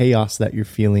the chaos that you're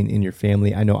feeling in your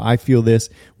family. I know I feel this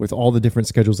with all the different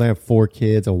schedules. I have 4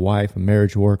 kids, a wife, a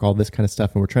marriage, work, all this kind of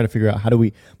stuff. And we're trying to figure out how do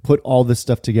we put all this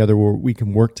stuff together where we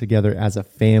can work together as a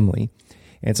family.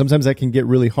 And sometimes that can get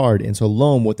really hard. And so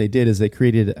Loam, what they did is they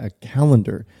created a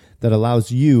calendar that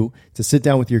allows you to sit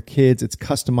down with your kids. It's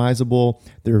customizable.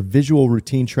 They're visual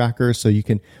routine trackers, so you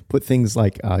can put things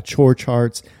like chore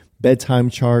charts, bedtime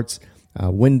charts,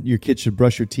 when your kids should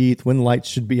brush your teeth, when lights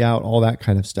should be out, all that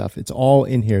kind of stuff. It's all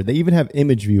in here. They even have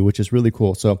image view, which is really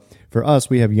cool. So for us,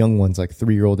 we have young ones like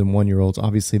 3-year-old and 1-year-olds.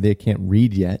 Obviously, they can't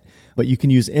read yet, but you can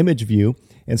use image view.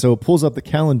 And so it pulls up the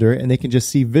calendar and they can just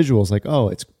see visuals like, oh,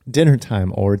 it's dinner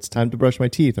time or it's time to brush my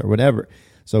teeth or whatever.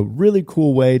 So really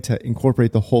cool way to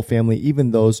incorporate the whole family, even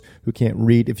those who can't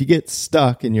read. If you get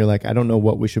stuck and you're like, I don't know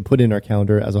what we should put in our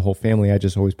calendar as a whole family, I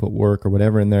just always put work or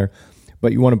whatever in there,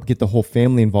 but you want to get the whole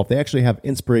family involved. They actually have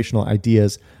inspirational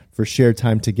ideas for shared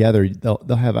time together.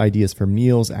 They'll have ideas for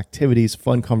meals, activities,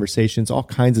 fun conversations, all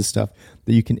kinds of stuff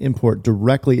that you can import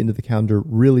directly into the calendar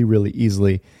really, really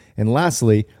easily. And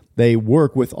lastly, they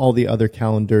work with all the other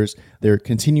calendars. They're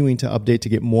continuing to update to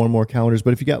get more and more calendars.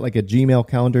 But if you got like a Gmail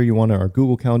calendar or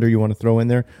Google calendar you want to throw in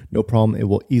there, no problem. It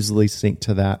will easily sync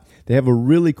to that. They have a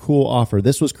really cool offer.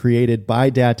 This was created by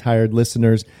Dad Tired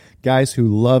listeners, guys who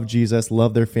love Jesus,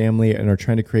 love their family, and are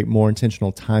trying to create more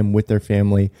intentional time with their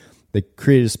family. They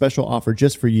created a special offer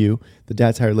just for you, the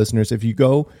Dad Tired listeners. If you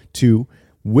go to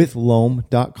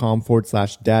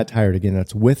withloam.com/Dad Tired, again,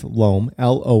 that's withloam,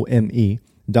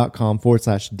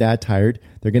 LOME.com/Dad Tired.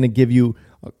 They're going to give you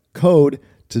a code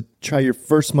to try your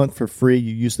first month for free.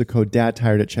 You use the code Dad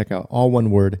Tired at checkout, all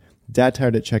one word, Dad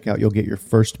Tired at checkout. You'll get your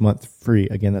first month free.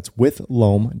 Again, that's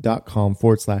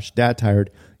withloam.com/Dad Tired.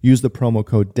 Use the promo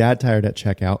code Dad Tired at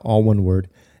checkout, all one word,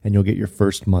 and you'll get your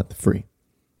first month free.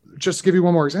 Just to give you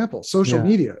one more example, social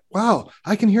media. Wow,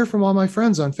 I can hear from all my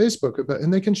friends on Facebook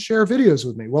and they can share videos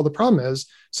with me. Well, the problem is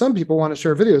some people want to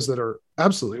share videos that are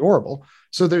absolutely horrible.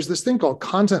 So there's this thing called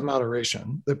content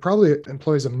moderation that probably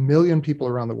employs 1 million people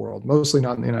around the world, mostly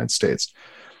not in the United States.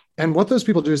 And what those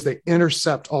people do is they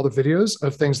intercept all the videos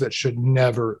of things that should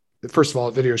never, first of all,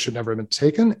 a video should never have been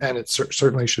taken, and it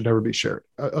certainly should never be shared,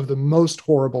 of the most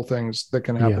horrible things that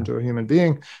can happen to a human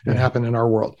being and happen in our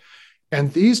world.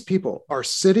 And these people are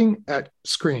sitting at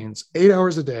screens 8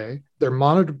 hours a day. They're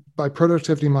monitored by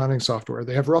productivity monitoring software.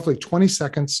 They have roughly 20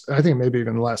 seconds, I think maybe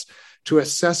even less, to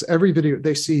assess every video.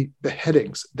 They see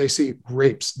beheadings, they see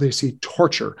rapes, they see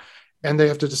torture, and they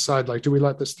have to decide, like, do we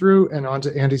let this through and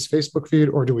onto Andy's Facebook feed,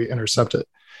 or do we intercept it?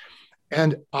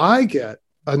 And I get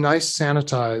a nice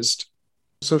sanitized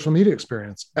social media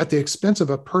experience at the expense of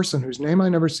a person whose name I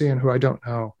never see and who I don't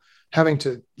know, having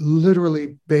to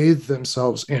literally bathe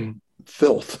themselves in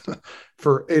filth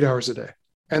for 8 hours a day.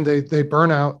 And they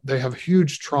burn out. They have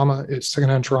huge trauma. It's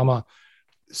secondhand trauma.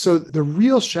 So the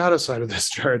real shadow side of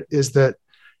this, Jerrad, is that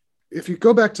if you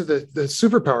go back to the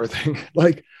superpower thing,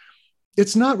 like,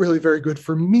 it's not really very good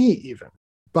for me even.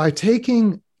 By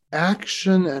taking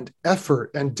action and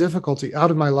effort and difficulty out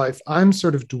of my life, I'm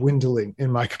sort of dwindling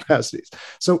in my capacities.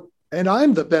 So, and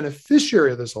I'm the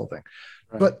beneficiary of this whole thing.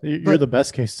 Right. But you're the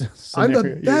best case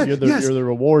scenario. You're the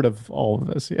reward of all of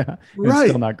this. Yeah. It's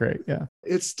still not great. Yeah.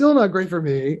 It's still not great for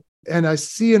me. And I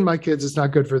see in my kids, it's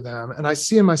not good for them. And I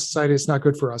see in my society, it's not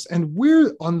good for us. And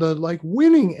we're on the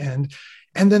winning end.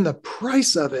 And then the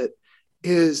price of it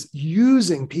is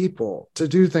using people to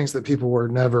do things that people were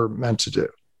never meant to do.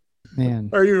 Man,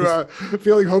 are you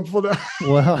feeling hopeful now?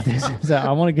 Well,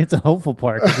 I want to get to the hopeful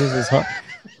part.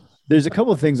 There's a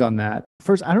couple of things on that.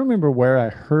 First, I don't remember where I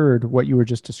heard what you were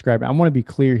just describing. I want to be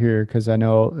clear here because I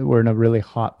know we're in a really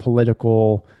hot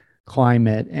political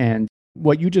climate, and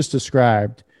what you just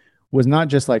described was not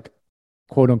just like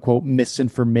quote unquote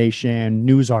misinformation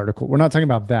news article. We're not talking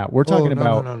about that. We're talking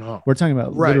about we're talking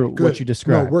about literally what you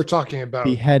described. No, we're talking about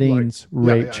beheadings,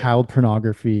 rape, child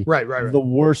pornography. Right. The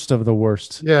worst of the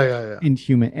worst. Yeah.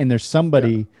 Inhuman. And there's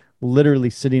somebody literally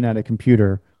sitting at a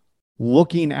computer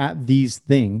looking at these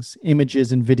things,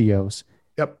 images and videos.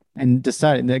 Yep. And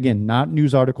deciding, again, not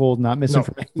news articles, not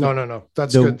misinformation. No.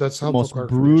 That's good. That's the most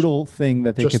brutal thing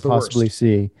that they could possibly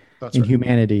see in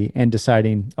humanity, and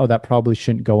deciding, oh, that probably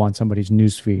shouldn't go on somebody's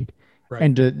news feed. Right.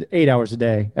 And 8 hours a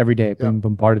day, every day, being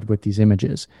bombarded with these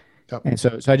images. Yep. And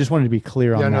so I just wanted to be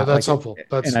clear on that. No, that's helpful.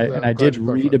 I did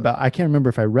read about, I can't remember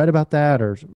if I read about that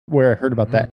or where I heard about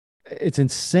that. It's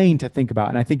insane to think about.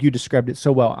 And I think you described it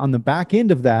so well. On the back end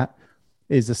of that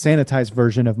is a sanitized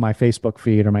version of my Facebook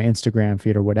feed or my Instagram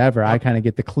feed or whatever. I kind of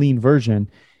get the clean version.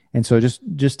 And so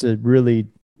just to really,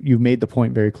 you've made the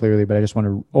point very clearly, but I just want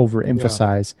to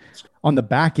overemphasize on the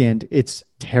back end, it's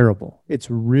terrible. It's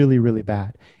really, really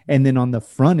bad. And then on the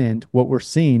front end, what we're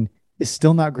seeing is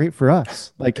still not great for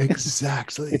us. Like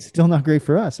exactly. It's still not great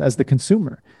for us as the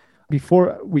consumer.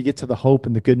 Before we get to the hope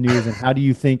and the good news, and how do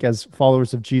you think as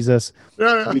followers of Jesus,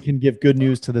 we can give good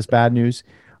news to this bad news?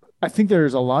 I think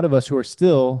there's a lot of us who are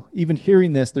still, even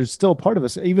hearing this, there's still part of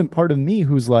us, even part of me,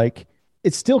 who's like,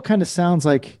 it still kind of sounds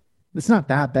like it's not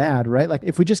that bad, right? Like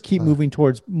if we just keep moving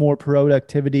towards more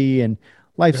productivity and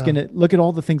life's going to look at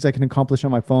all the things I can accomplish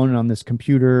on my phone and on this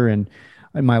computer and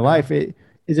in my life, is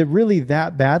it really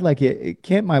that bad? Like it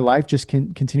can't my life just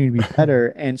continue to be better?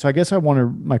 And so I guess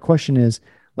my question is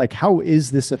like, how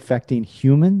is this affecting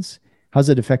humans? How's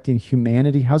it affecting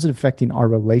humanity? How's it affecting our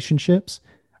relationships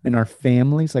and our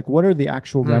families? Like what are the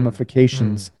actual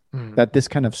ramifications that this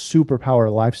kind of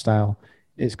superpower lifestyle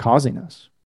is causing us?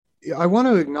 I want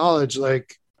to acknowledge,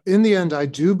 like, in the end, I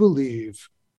do believe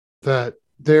that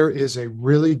there is a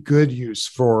really good use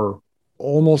for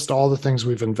almost all the things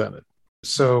we've invented.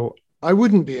 So I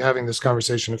wouldn't be having this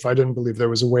conversation if I didn't believe there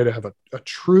was a way to have a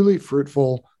truly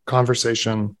fruitful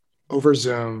conversation over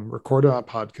Zoom, recorded on a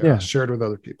podcast, shared with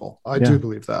other people. I do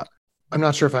believe that. I'm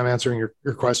not sure if I'm answering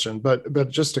your question, but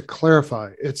just to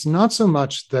clarify, it's not so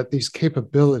much that these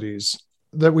capabilities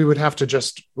that we would have to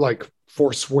just like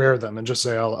forswear them and just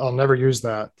say, I'll never use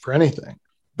that for anything.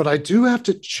 But I do have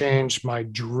to change my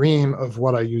dream of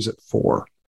what I use it for.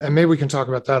 And maybe we can talk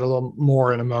about that a little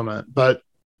more in a moment. But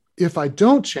if I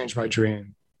don't change my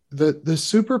dream, the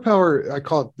superpower, I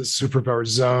call it the superpower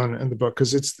zone in the book,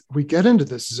 because we get into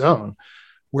this zone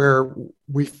where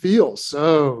we feel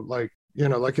so like,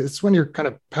 like it's when you're kind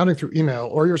of pounding through email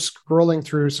or you're scrolling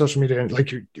through social media and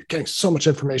like you're getting so much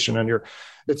information and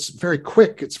it's very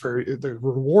quick. The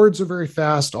rewards are very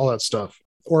fast, all that stuff.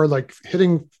 Or like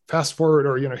hitting fast forward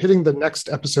or, hitting the next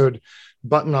episode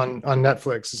button on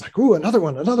Netflix. It's like, ooh, another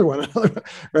one,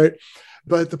 right?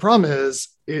 But the problem is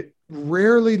it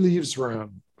rarely leaves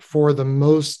room for the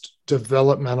most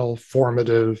developmental,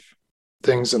 formative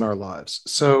things in our lives.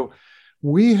 So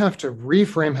we have to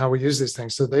reframe how we use these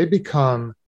things so they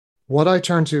become what I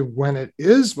turn to when it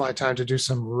is my time to do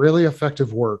some really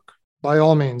effective work. By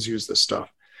all means, use this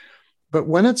stuff. But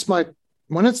when it's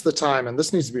the time, and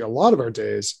this needs to be a lot of our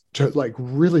days, to like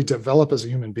really develop as a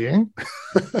human being,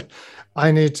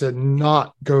 I need to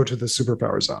not go to the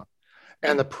superpower zone.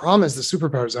 And the problem is the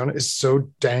superpower zone is so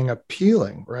dang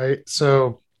appealing, right?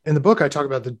 So in the book, I talk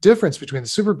about the difference between the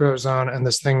superpower zone and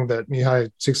this thing that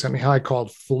Csikszentmihalyi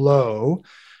called flow.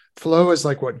 Flow is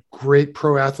like what great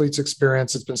pro athletes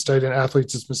experience. It's been studied in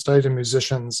athletes. It's been studied in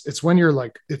musicians. It's when you're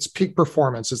like, it's peak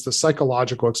performance. It's the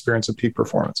psychological experience of peak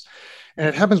performance. And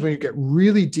it happens when you get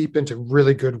really deep into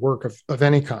really good work of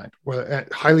any kind,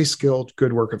 highly skilled,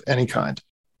 good work of any kind.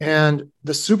 And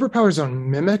the superpower zone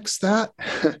mimics that,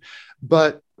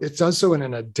 but it does so in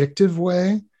an addictive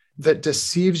way that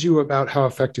deceives you about how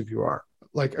effective you are.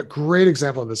 Like a great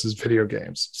example of this is video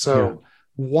games. So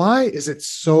why is it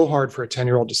so hard for a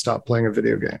 10-year-old to stop playing a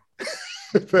video game?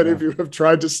 If any of you have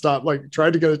tried to get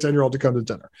a 10-year-old to come to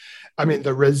dinner. I mean,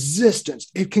 the resistance,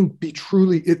 it can be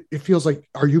truly, it feels like,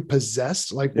 are you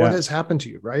possessed? Like what has happened to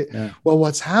you, right? Yeah. Well,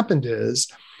 what's happened is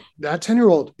that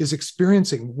 10-year-old is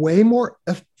experiencing way more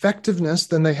effectiveness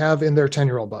than they have in their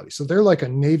 10-year-old body. So they're like a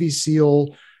Navy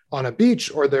SEAL on a beach,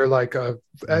 or they're like a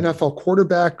NFL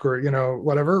quarterback, or,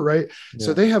 whatever, right? Yeah.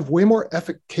 So they have way more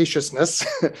efficaciousness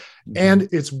and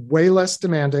it's way less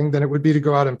demanding than it would be to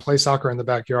go out and play soccer in the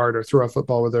backyard or throw a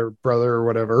football with their brother or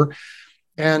whatever.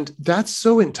 And that's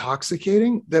so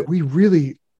intoxicating that we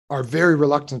really are very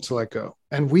reluctant to let go.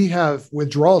 And we have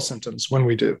withdrawal symptoms when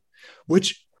we do,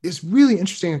 which is really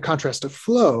interesting in contrast to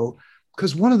flow,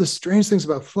 because one of the strange things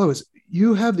about flow is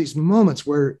you have these moments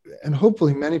where, and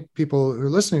hopefully many people who are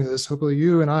listening to this, hopefully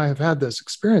you and I have had this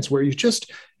experience where you're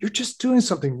just doing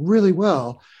something really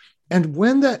well. And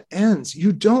when that ends,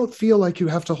 you don't feel like you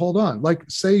have to hold on. Like,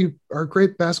 say you are a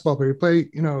great basketball player, you play,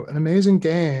 an amazing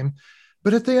game,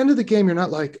 but at the end of the game, you're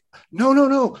not like,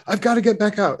 no, I've got to get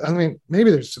back out. I mean, maybe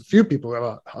there's a few people who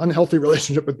have an unhealthy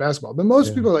relationship with basketball, but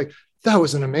most people are like, that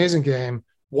was an amazing game.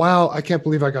 Wow, I can't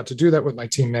believe I got to do that with my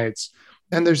teammates.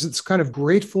 And there's this kind of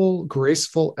grateful,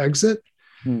 graceful exit.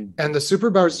 And the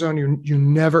superpower zone, you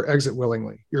never exit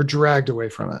willingly. You're dragged away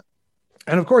from it.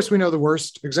 And of course, we know the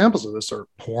worst examples of this are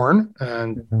porn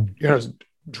and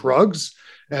drugs,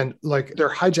 and like they're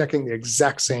hijacking the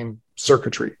exact same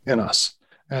circuitry in us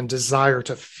and desire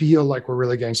to feel like we're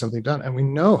really getting something done. And we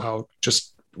know how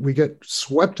just we get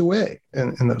swept away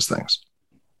in those things.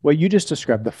 What you just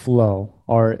described, the flow,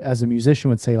 or as a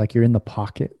musician would say, like you're in the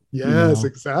pocket. Yes,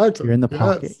 exactly. You're in the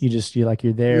pocket.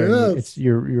 You're there. Yes. And it's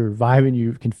you're vibing.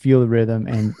 You can feel the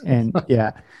rhythm, and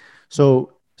yeah.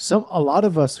 So a lot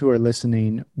of us who are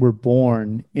listening were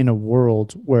born in a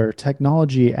world where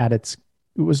technology it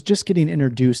was just getting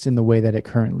introduced in the way that it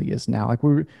currently is now. Like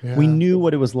we knew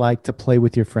what it was like to play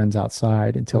with your friends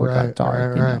outside until it got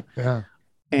dark. Right. Yeah.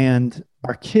 And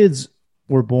our kids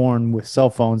were born with cell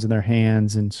phones in their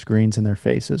hands and screens in their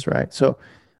faces, right? So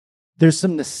there's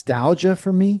some nostalgia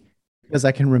for me because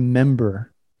I can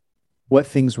remember what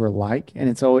things were like, and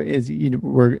it's always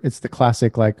it's the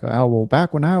classic like, oh well,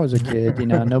 back when I was a kid,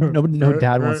 no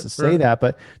dad wants to say that,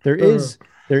 but there is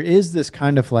this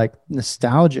kind of like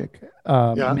nostalgic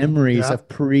memories of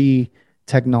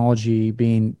pre-technology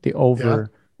being where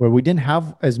we didn't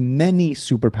have as many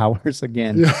superpowers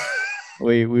again. Yeah.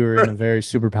 We were in a very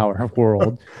superpower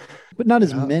world, but not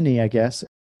as many, I guess.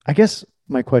 I guess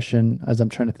my question, as I'm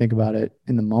trying to think about it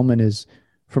in the moment, is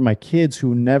for my kids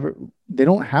who they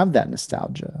don't have that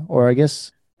nostalgia, or I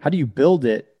guess, how do you build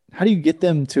it? How do you get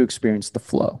them to experience the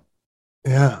flow?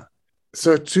 Yeah.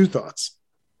 So 2 thoughts.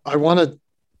 I want to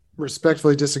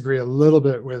respectfully disagree a little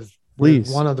bit with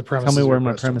one of the premises. Tell me where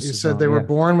my premise is. You said they were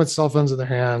born with cell phones in their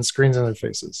hands, screens in their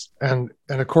faces. And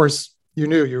of course you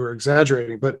knew you were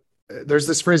exaggerating, but there's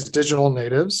this phrase, digital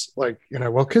natives, like,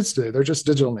 kids today, they're just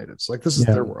digital natives. Like, this is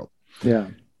their world. Yeah.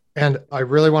 And I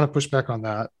really want to push back on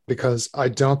that because I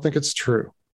don't think it's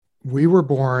true. We were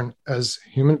born as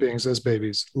human beings, as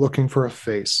babies, looking for a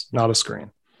face, not a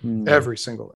screen, every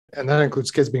single day. And that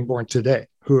includes kids being born today.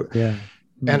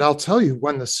 And I'll tell you,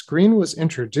 when the screen was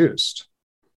introduced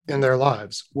in their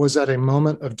lives was at a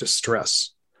moment of distress.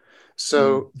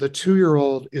 So the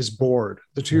 2-year-old is bored,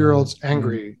 the 2-year-old's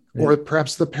angry, or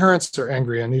perhaps the parents are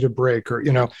angry and need a break, or,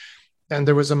 and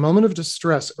there was a moment of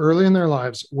distress early in their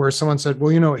lives where someone said,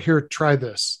 well, here, try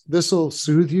this. This will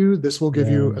soothe you. This will give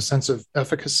you a sense of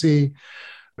efficacy.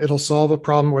 It'll solve a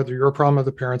problem, whether your problem or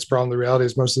the parent's problem. The reality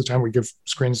is most of the time we give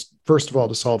screens, first of all,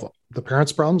 to solve the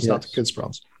parent's problems, not the kids'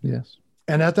 problems. Yes.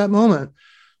 And at that moment,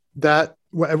 that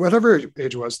whatever age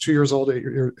it was, 2 years old, 8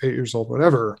 years old,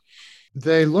 whatever,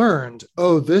 they learned,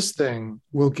 this thing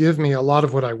will give me a lot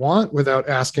of what I want without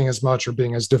asking as much or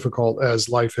being as difficult as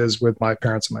life is with my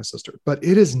parents and my sister. But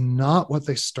it is not what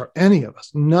they start, any of us,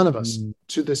 none of us,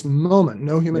 to this moment.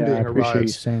 No human being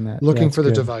arrives looking for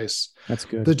the device. That's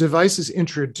good. The device is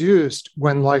introduced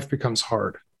when life becomes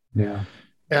hard. Yeah.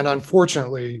 And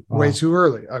unfortunately, way too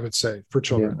early, I would say, for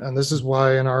children. Yeah. And this is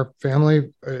why in our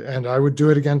family, and I would do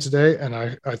it again today, and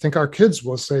I think our kids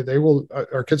will say they will,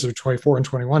 our kids are 24 and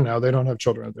 21 now, they don't have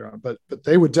children of their own, but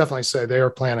they would definitely say they are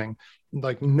planning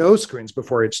like no screens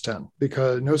before age 10,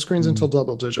 because no screens until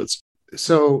double digits.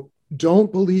 So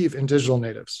don't believe in digital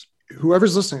natives.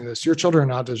 Whoever's listening to this, your children are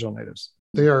not digital natives.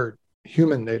 They are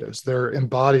human natives. They're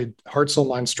embodied heart, soul,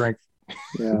 mind, strength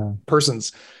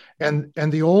persons. And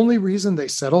the only reason they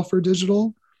settle for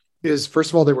digital is,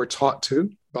 first of all, they were taught to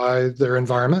by their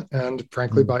environment and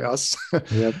frankly by us.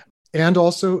 Yep. And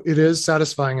also it is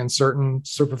satisfying in certain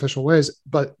superficial ways,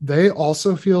 but they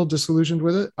also feel disillusioned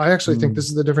with it. I actually think this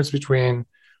is the difference between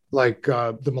like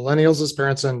the millennials as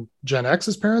parents and Gen X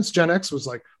as parents. Gen X was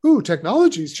like, ooh,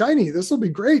 technology's shiny. This will be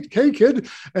great. Hey, kid.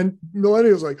 And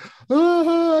millennials like,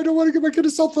 I don't want to give my kid a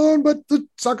cell phone, but the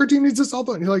soccer team needs a cell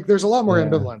phone. You're like, there's a lot more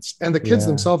ambivalence. And the kids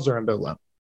themselves are ambivalent.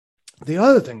 The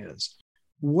other thing is,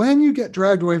 When you get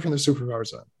dragged away from the superpower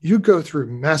zone, you go through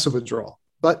massive withdrawal,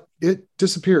 but it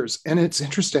disappears. And it's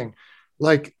interesting.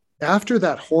 Like after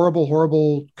that horrible,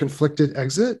 horrible conflicted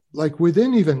exit, like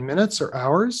within even minutes or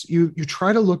hours, you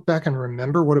try to look back and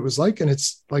remember what it was like. And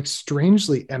it's like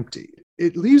strangely empty.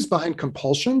 It leaves behind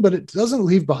compulsion, but it doesn't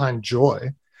leave behind joy.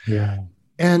 Yeah.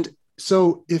 And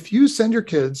so if you send your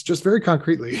kids, just very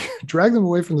concretely, drag them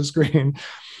away from the screen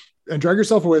and drag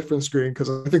yourself away from the screen, because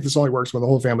I think this only works when the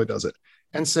whole family does it,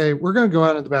 and say, we're going to go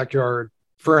out in the backyard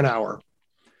for an hour.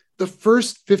 The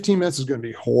first 15 minutes is going to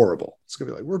be horrible. It's going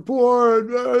to be like, we're bored,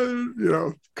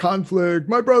 conflict,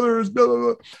 my brothers, blah, blah,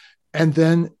 blah. And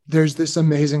then there's this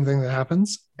amazing thing that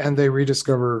happens, and they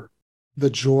rediscover the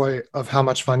joy of how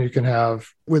much fun you can have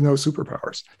with no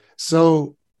superpowers.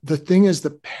 So the thing is,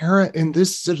 the parent in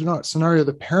this scenario,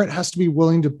 the parent has to be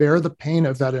willing to bear the pain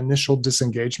of that initial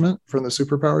disengagement from the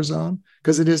superpower zone,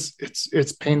 because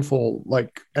it's painful,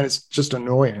 like, and it's just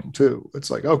annoying too. It's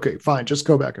like, okay, fine, just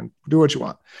go back and do what you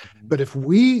want. Mm-hmm. But if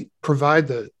we provide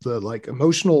the like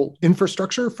emotional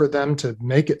infrastructure for them to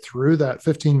make it through that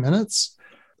 15 minutes,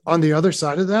 on the other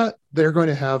side of that, they're going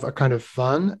to have a kind of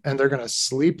fun, and they're going to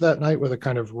sleep that night with a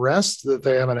kind of rest that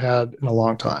they haven't had in a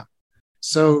long time.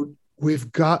 So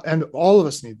we've got, and all of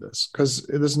us need this, because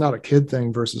it is not a kid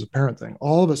thing versus a parent thing.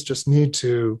 All of us just need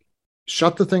to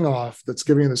shut the thing off that's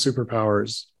giving you the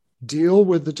superpowers, deal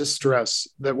with the distress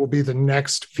that will be the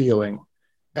next feeling.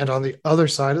 And on the other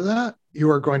side of that,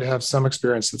 you are going to have some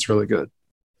experience that's really good.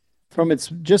 It's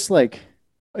just like,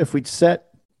 if we set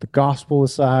the gospel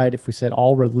aside, if we set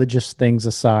all religious things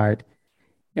aside,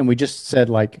 and we just said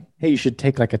like, hey, you should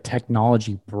take like a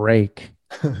technology break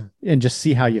and just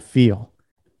see how you feel.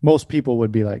 Most people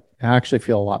would be like, I actually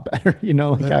feel a lot better.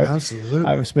 Absolutely.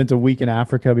 I've spent a week in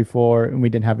Africa before, and we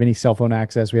didn't have any cell phone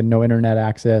access. We had no internet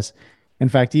access. In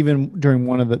fact, even during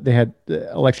the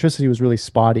electricity was really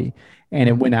spotty, and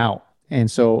it went out. And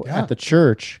so at the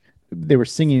church, they were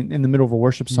singing in the middle of a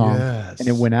worship song, and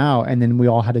it went out, and then we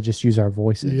all had to just use our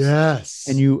voices. Yes.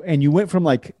 And you went from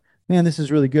like, man, this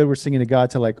is really good, we're singing to God,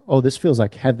 to like, oh, this feels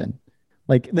like heaven.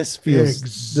 Like this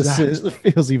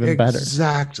feels even better.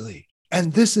 Exactly.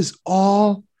 And this is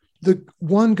all, the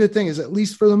one good thing is, at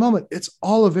least for the moment, it's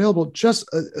all available just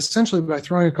essentially by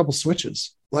throwing a couple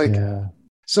switches.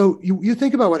 So you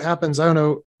think about what happens. I don't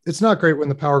know. It's not great when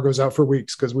the power goes out for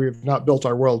weeks, because we've not built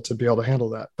our world to be able to handle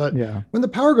that. But when the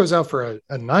power goes out for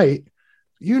a night,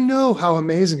 you know how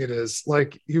amazing it is.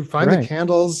 Like you find the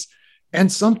candles,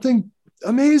 and something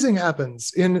amazing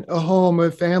happens in a home, a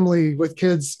family with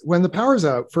kids, when the power's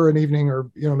out for an evening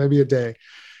or, maybe a day.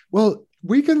 Well,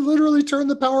 we can literally turn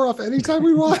the power off anytime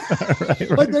we want.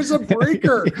 Right. Like there's a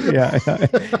breaker.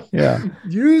 Yeah.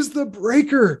 Use the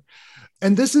breaker.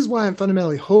 And this is why I'm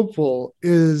fundamentally hopeful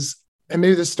is, and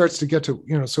maybe this starts to get to,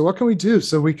 so what can we do?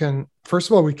 So we can, first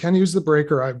of all, we can use the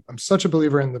breaker. I'm such a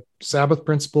believer in the Sabbath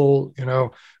principle.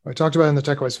 I talked about it in the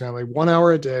TechWise family, 1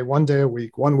 hour a day, 1 day a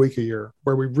week, 1 week a year,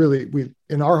 where we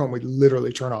in our home, we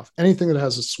literally turn off anything that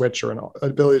has a switch or an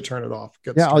ability to turn it off.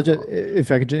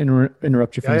 If I could just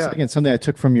interrupt you for a second, something I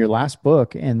took from your last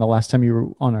book and the last time you were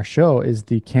on our show is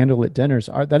the candlelit dinners.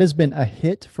 That has been a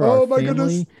hit for our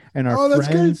family and our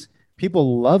friends.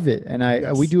 People love it.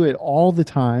 And we do it all the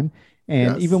time.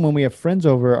 And even when we have friends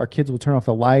over, our kids will turn off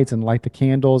the lights and light the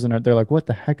candles, and they're like, what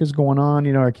the heck is going on?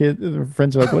 Our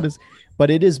friends are like, what is, but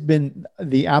it has been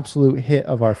the absolute hit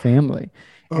of our family.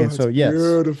 And so, yes,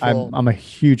 I'm a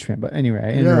huge fan, but anyway,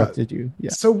 I interrupted you.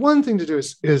 Yeah. So one thing to do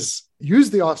is use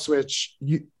the off switch,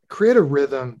 you create a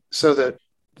rhythm so that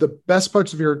the best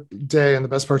parts of your day and the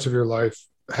best parts of your life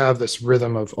have this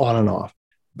rhythm of on and off.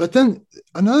 But then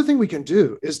another thing we can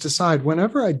do is decide,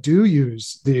 whenever I do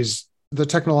use the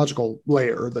technological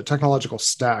layer, the technological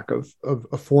stack of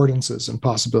affordances and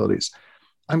possibilities,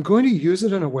 I'm going to use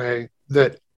it in a way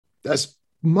that, as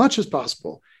much as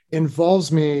possible,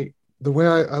 involves me. The way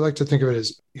I like to think of it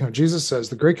is, Jesus says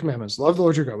the great commandment is love the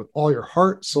Lord your God with all your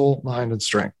heart, soul, mind, and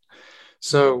strength.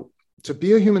 So to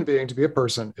be a human being, to be a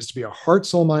person, is to be a heart,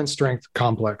 soul, mind, strength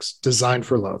complex designed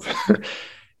for love.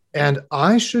 And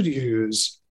I should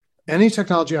use any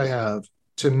technology I have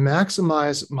to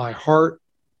maximize my heart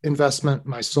investment,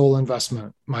 my soul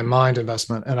investment, my mind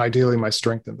investment, and ideally my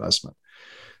strength investment.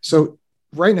 So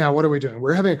right now, what are we doing?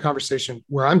 We're having a conversation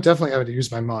where I'm definitely having to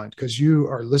use my mind, because you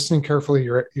are listening carefully,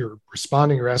 you're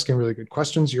responding, you're asking really good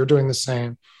questions, you're doing the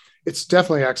same. It's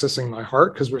definitely accessing my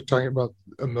heart, because we're talking about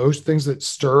things that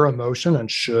stir emotion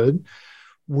and should.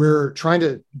 We're trying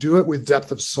to do it with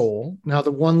depth of soul. Now,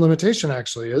 the one limitation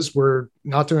actually is we're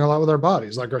not doing a lot with our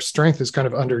bodies. Like our strength is kind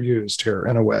of underused here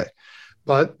in a way.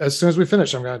 But as soon as we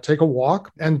finish, I'm going to take a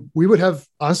walk, and we would have,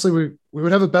 honestly, we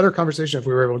would have a better conversation if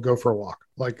we were able to go for a walk.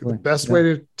 Like the best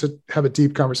way to have a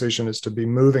deep conversation is to be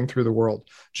moving through the world.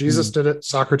 Jesus did it.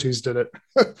 Socrates did it.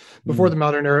 Before the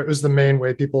modern era, it was the main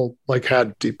way people like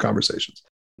had deep conversations.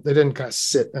 They didn't kind of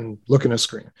sit and look in a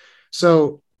screen.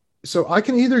 So I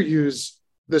can either use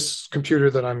this computer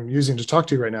that I'm using to talk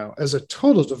to you right now as a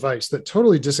total device that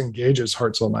totally disengages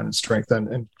heart, soul, mind, and strength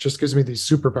and just gives me these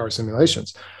superpower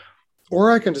simulations. Or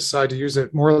I can decide to use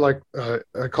it more like,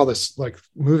 I call this like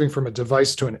moving from a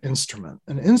device to an instrument.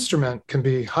 An instrument can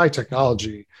be high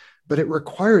technology, but it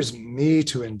requires me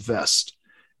to invest,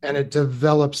 and it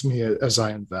develops me as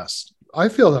I invest. I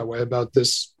feel that way about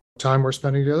this time we're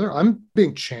spending together. I'm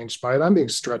being changed by it. I'm being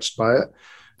stretched by it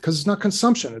because it's not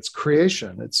consumption. It's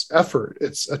creation. It's effort.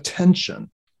 It's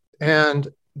attention. And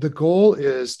the goal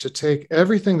is to take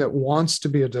everything that wants to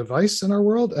be a device in our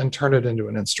world and turn it into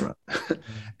an instrument.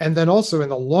 And then also in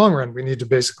the long run, we need to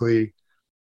basically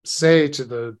say to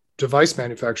the device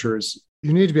manufacturers,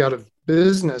 you need to be out of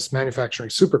business manufacturing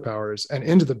superpowers and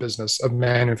into the business of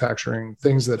manufacturing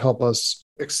things that help us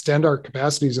extend our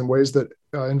capacities in ways that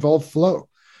involve flow.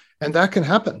 And that can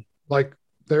happen. Like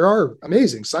there are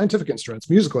amazing scientific instruments,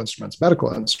 musical instruments,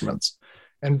 medical instruments.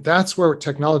 And that's where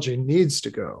technology needs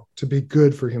to go to be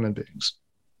good for human beings.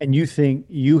 And you think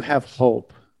you have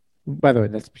hope, by the way,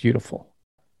 that's beautiful.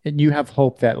 And you have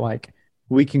hope that like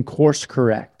we can course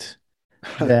correct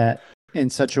that in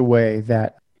such a way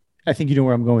that I think you know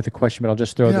where I'm going with the question, but I'll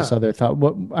just throw this other thought.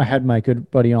 What I had my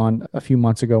good buddy on a few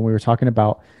months ago, and we were talking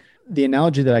about the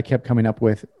analogy that I kept coming up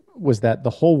with was that the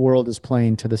whole world is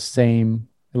playing to the same,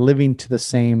 living to the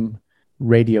same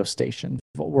radio station.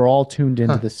 We're all tuned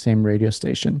into the same radio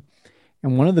station.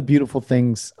 And one of the beautiful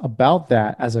things about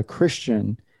that as a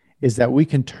Christian is that we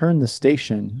can turn the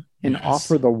station and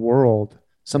offer the world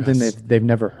something that they've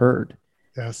never heard.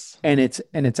 Yes. And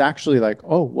it's actually like,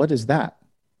 oh, what is that?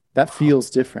 That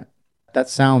feels different. That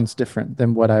sounds different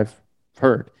than what I've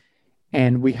heard.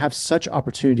 And we have such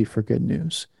opportunity for good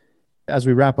news. As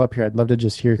we wrap up here, I'd love to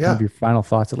just hear kind of your final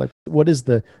thoughts of like, what is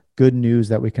the good news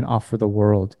that we can offer the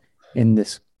world in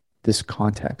this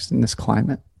context, in this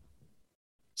climate?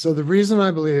 So the reason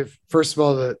I believe, first of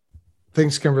all, that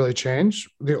things can really change,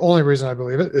 the only reason I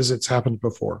believe it is it's happened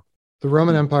before. The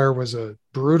Roman Empire was a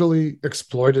brutally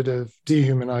exploitative,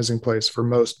 dehumanizing place for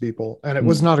most people. And it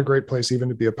was not a great place even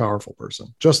to be a powerful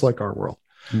person, just like our world.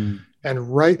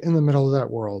 And right in the middle of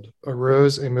that world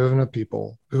arose a movement of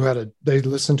people who they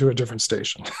listened to a different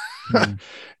station.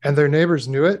 And their neighbors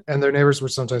knew it, and their neighbors were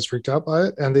sometimes freaked out by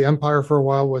it. And the empire for a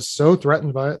while was so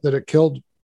threatened by it that it killed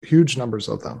huge numbers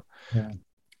of them.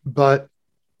 But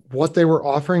what they were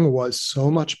offering was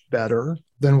so much better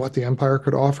than what the empire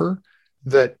could offer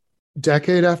that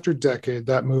decade after decade,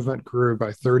 that movement grew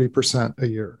by 30% a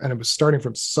year. And it was starting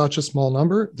from such a small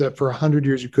number that for 100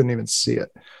 years, you couldn't even see it.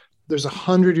 There's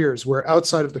 100 years where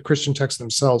outside of the Christian texts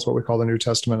themselves, what we call the New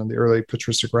Testament and the early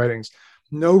patristic writings,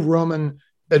 no Roman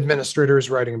administrator is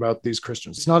writing about these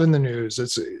Christians. It's not in the news.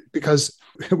 It's because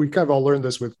we kind of all learned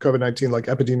this with COVID-19, like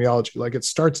epidemiology, like it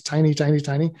starts tiny,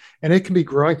 and it can be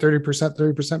growing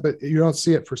 30%, but you don't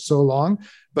see it for so long.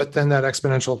 But then that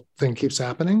exponential thing keeps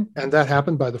happening. And that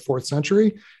happened by the 4th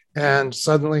century. And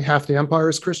suddenly half the empire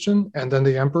is Christian. And then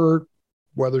the emperor,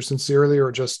 whether sincerely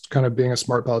or just kind of being a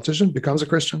smart politician, becomes a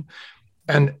Christian.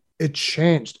 And it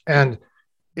changed. And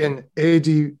in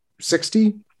AD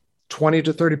 60, 20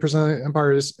 to 30% of the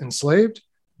empire is enslaved.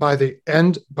 By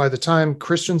the time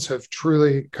Christians have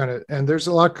truly and there's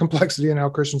a lot of complexity in how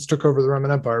Christians took over the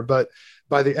Roman Empire, but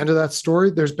by the end of that story,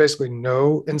 there's basically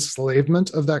no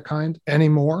enslavement of that kind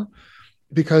anymore,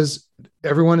 because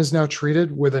everyone is now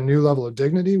treated with a new level of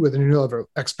dignity, with a new level of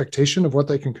expectation of what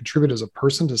they can contribute as a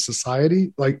person to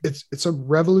society. Like it's a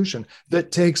revolution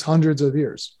that takes hundreds of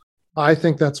years. I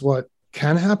think that's what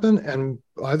can happen. And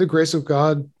by the grace of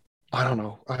God, I don't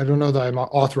know that I'm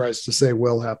authorized to say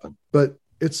will happen, but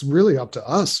it's really up to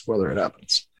us whether it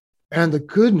happens. And the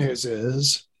good news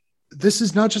is this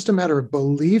is not just a matter of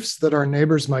beliefs that our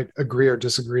neighbors might agree or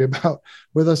disagree about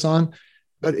with us on,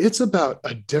 but it's about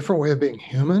a different way of being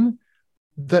human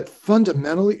that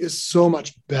fundamentally is so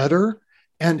much better.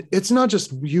 And it's not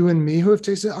just you and me who have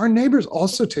tasted it. Our neighbors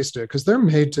also tasted it because they're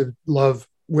made to love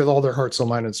with all their heart, soul,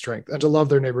 mind, and strength, and to love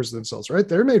their neighbors themselves, right?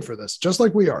 They're made for this, just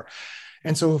like we are.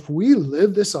 And so if we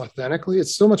live this authentically,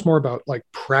 it's so much more about like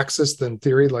praxis than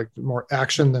theory, like more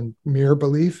action than mere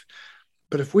belief.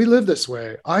 But if we live this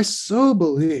way, I so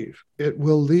believe it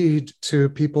will lead to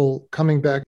people coming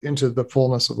back into the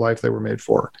fullness of life they were made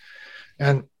for.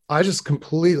 And I just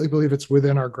completely believe it's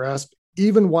within our grasp.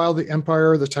 even while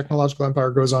the technological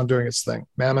empire goes on doing its thing,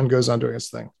 Mammon goes on doing its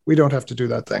thing. We don't have to do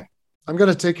that thing. I'm going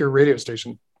to take your radio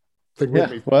station thing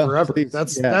with me forever. Please.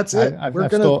 That's it.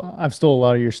 I've stole a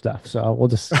lot of your stuff, so we'll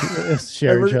just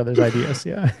share each other's ideas.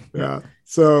 Yeah. Yeah.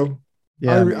 So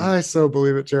I so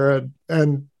believe it, Jerrad.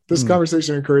 And this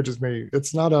conversation encourages me.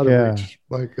 It's not out of reach.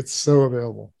 Like, it's so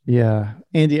available. Yeah.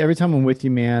 Andy, every time I'm with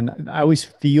you, man, I always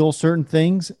feel certain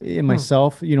things in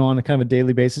myself, on a kind of a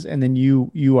daily basis. And then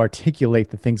you articulate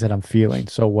the things that I'm feeling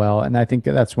so well. And I think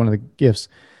that's one of the gifts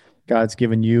God's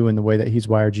given you and the way that he's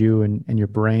wired you and your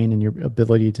brain and your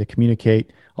ability to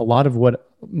communicate a lot of what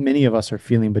many of us are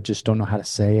feeling, but just don't know how to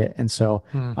say it. And so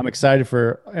I'm excited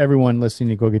for everyone listening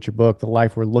to go get your book, The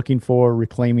Life We're Looking For,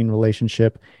 Reclaiming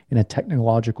Relationship in a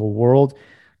Technological World.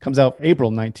 Comes out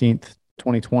April 19th,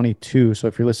 2022. So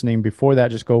if you're listening before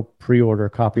that, just go pre-order a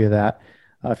copy of that.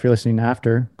 If you're listening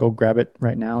after, go grab it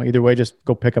right now. Either way, just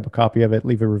go pick up a copy of it,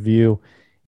 leave a review.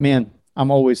 Man,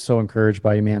 I'm always so encouraged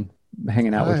by you, man.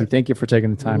 Hanging out with you. Thank you for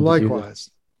taking the time.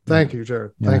 Likewise. Thank you,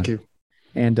 Jerrad. Yeah. Thank you.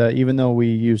 And even though we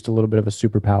used a little bit of a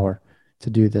superpower to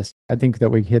do this, I think that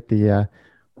we hit the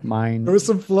mind. There was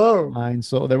some flow.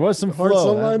 So there was some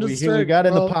flow. We got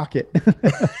in the pocket.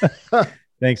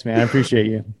 Thanks, man. I appreciate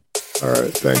you. All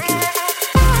right. Thank you.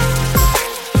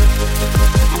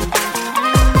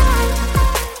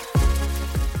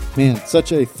 Man,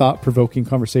 such a thought-provoking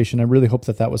conversation. I really hope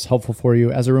that was helpful for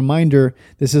you. As a reminder,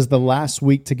 this is the last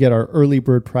week to get our early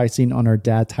bird pricing on our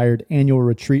Dad Tired annual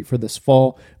retreat for this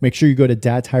fall. Make sure you go to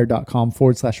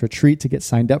dadtired.com/retreat to get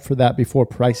signed up for that before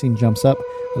pricing jumps up.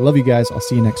 I love you guys. I'll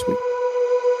see you next week.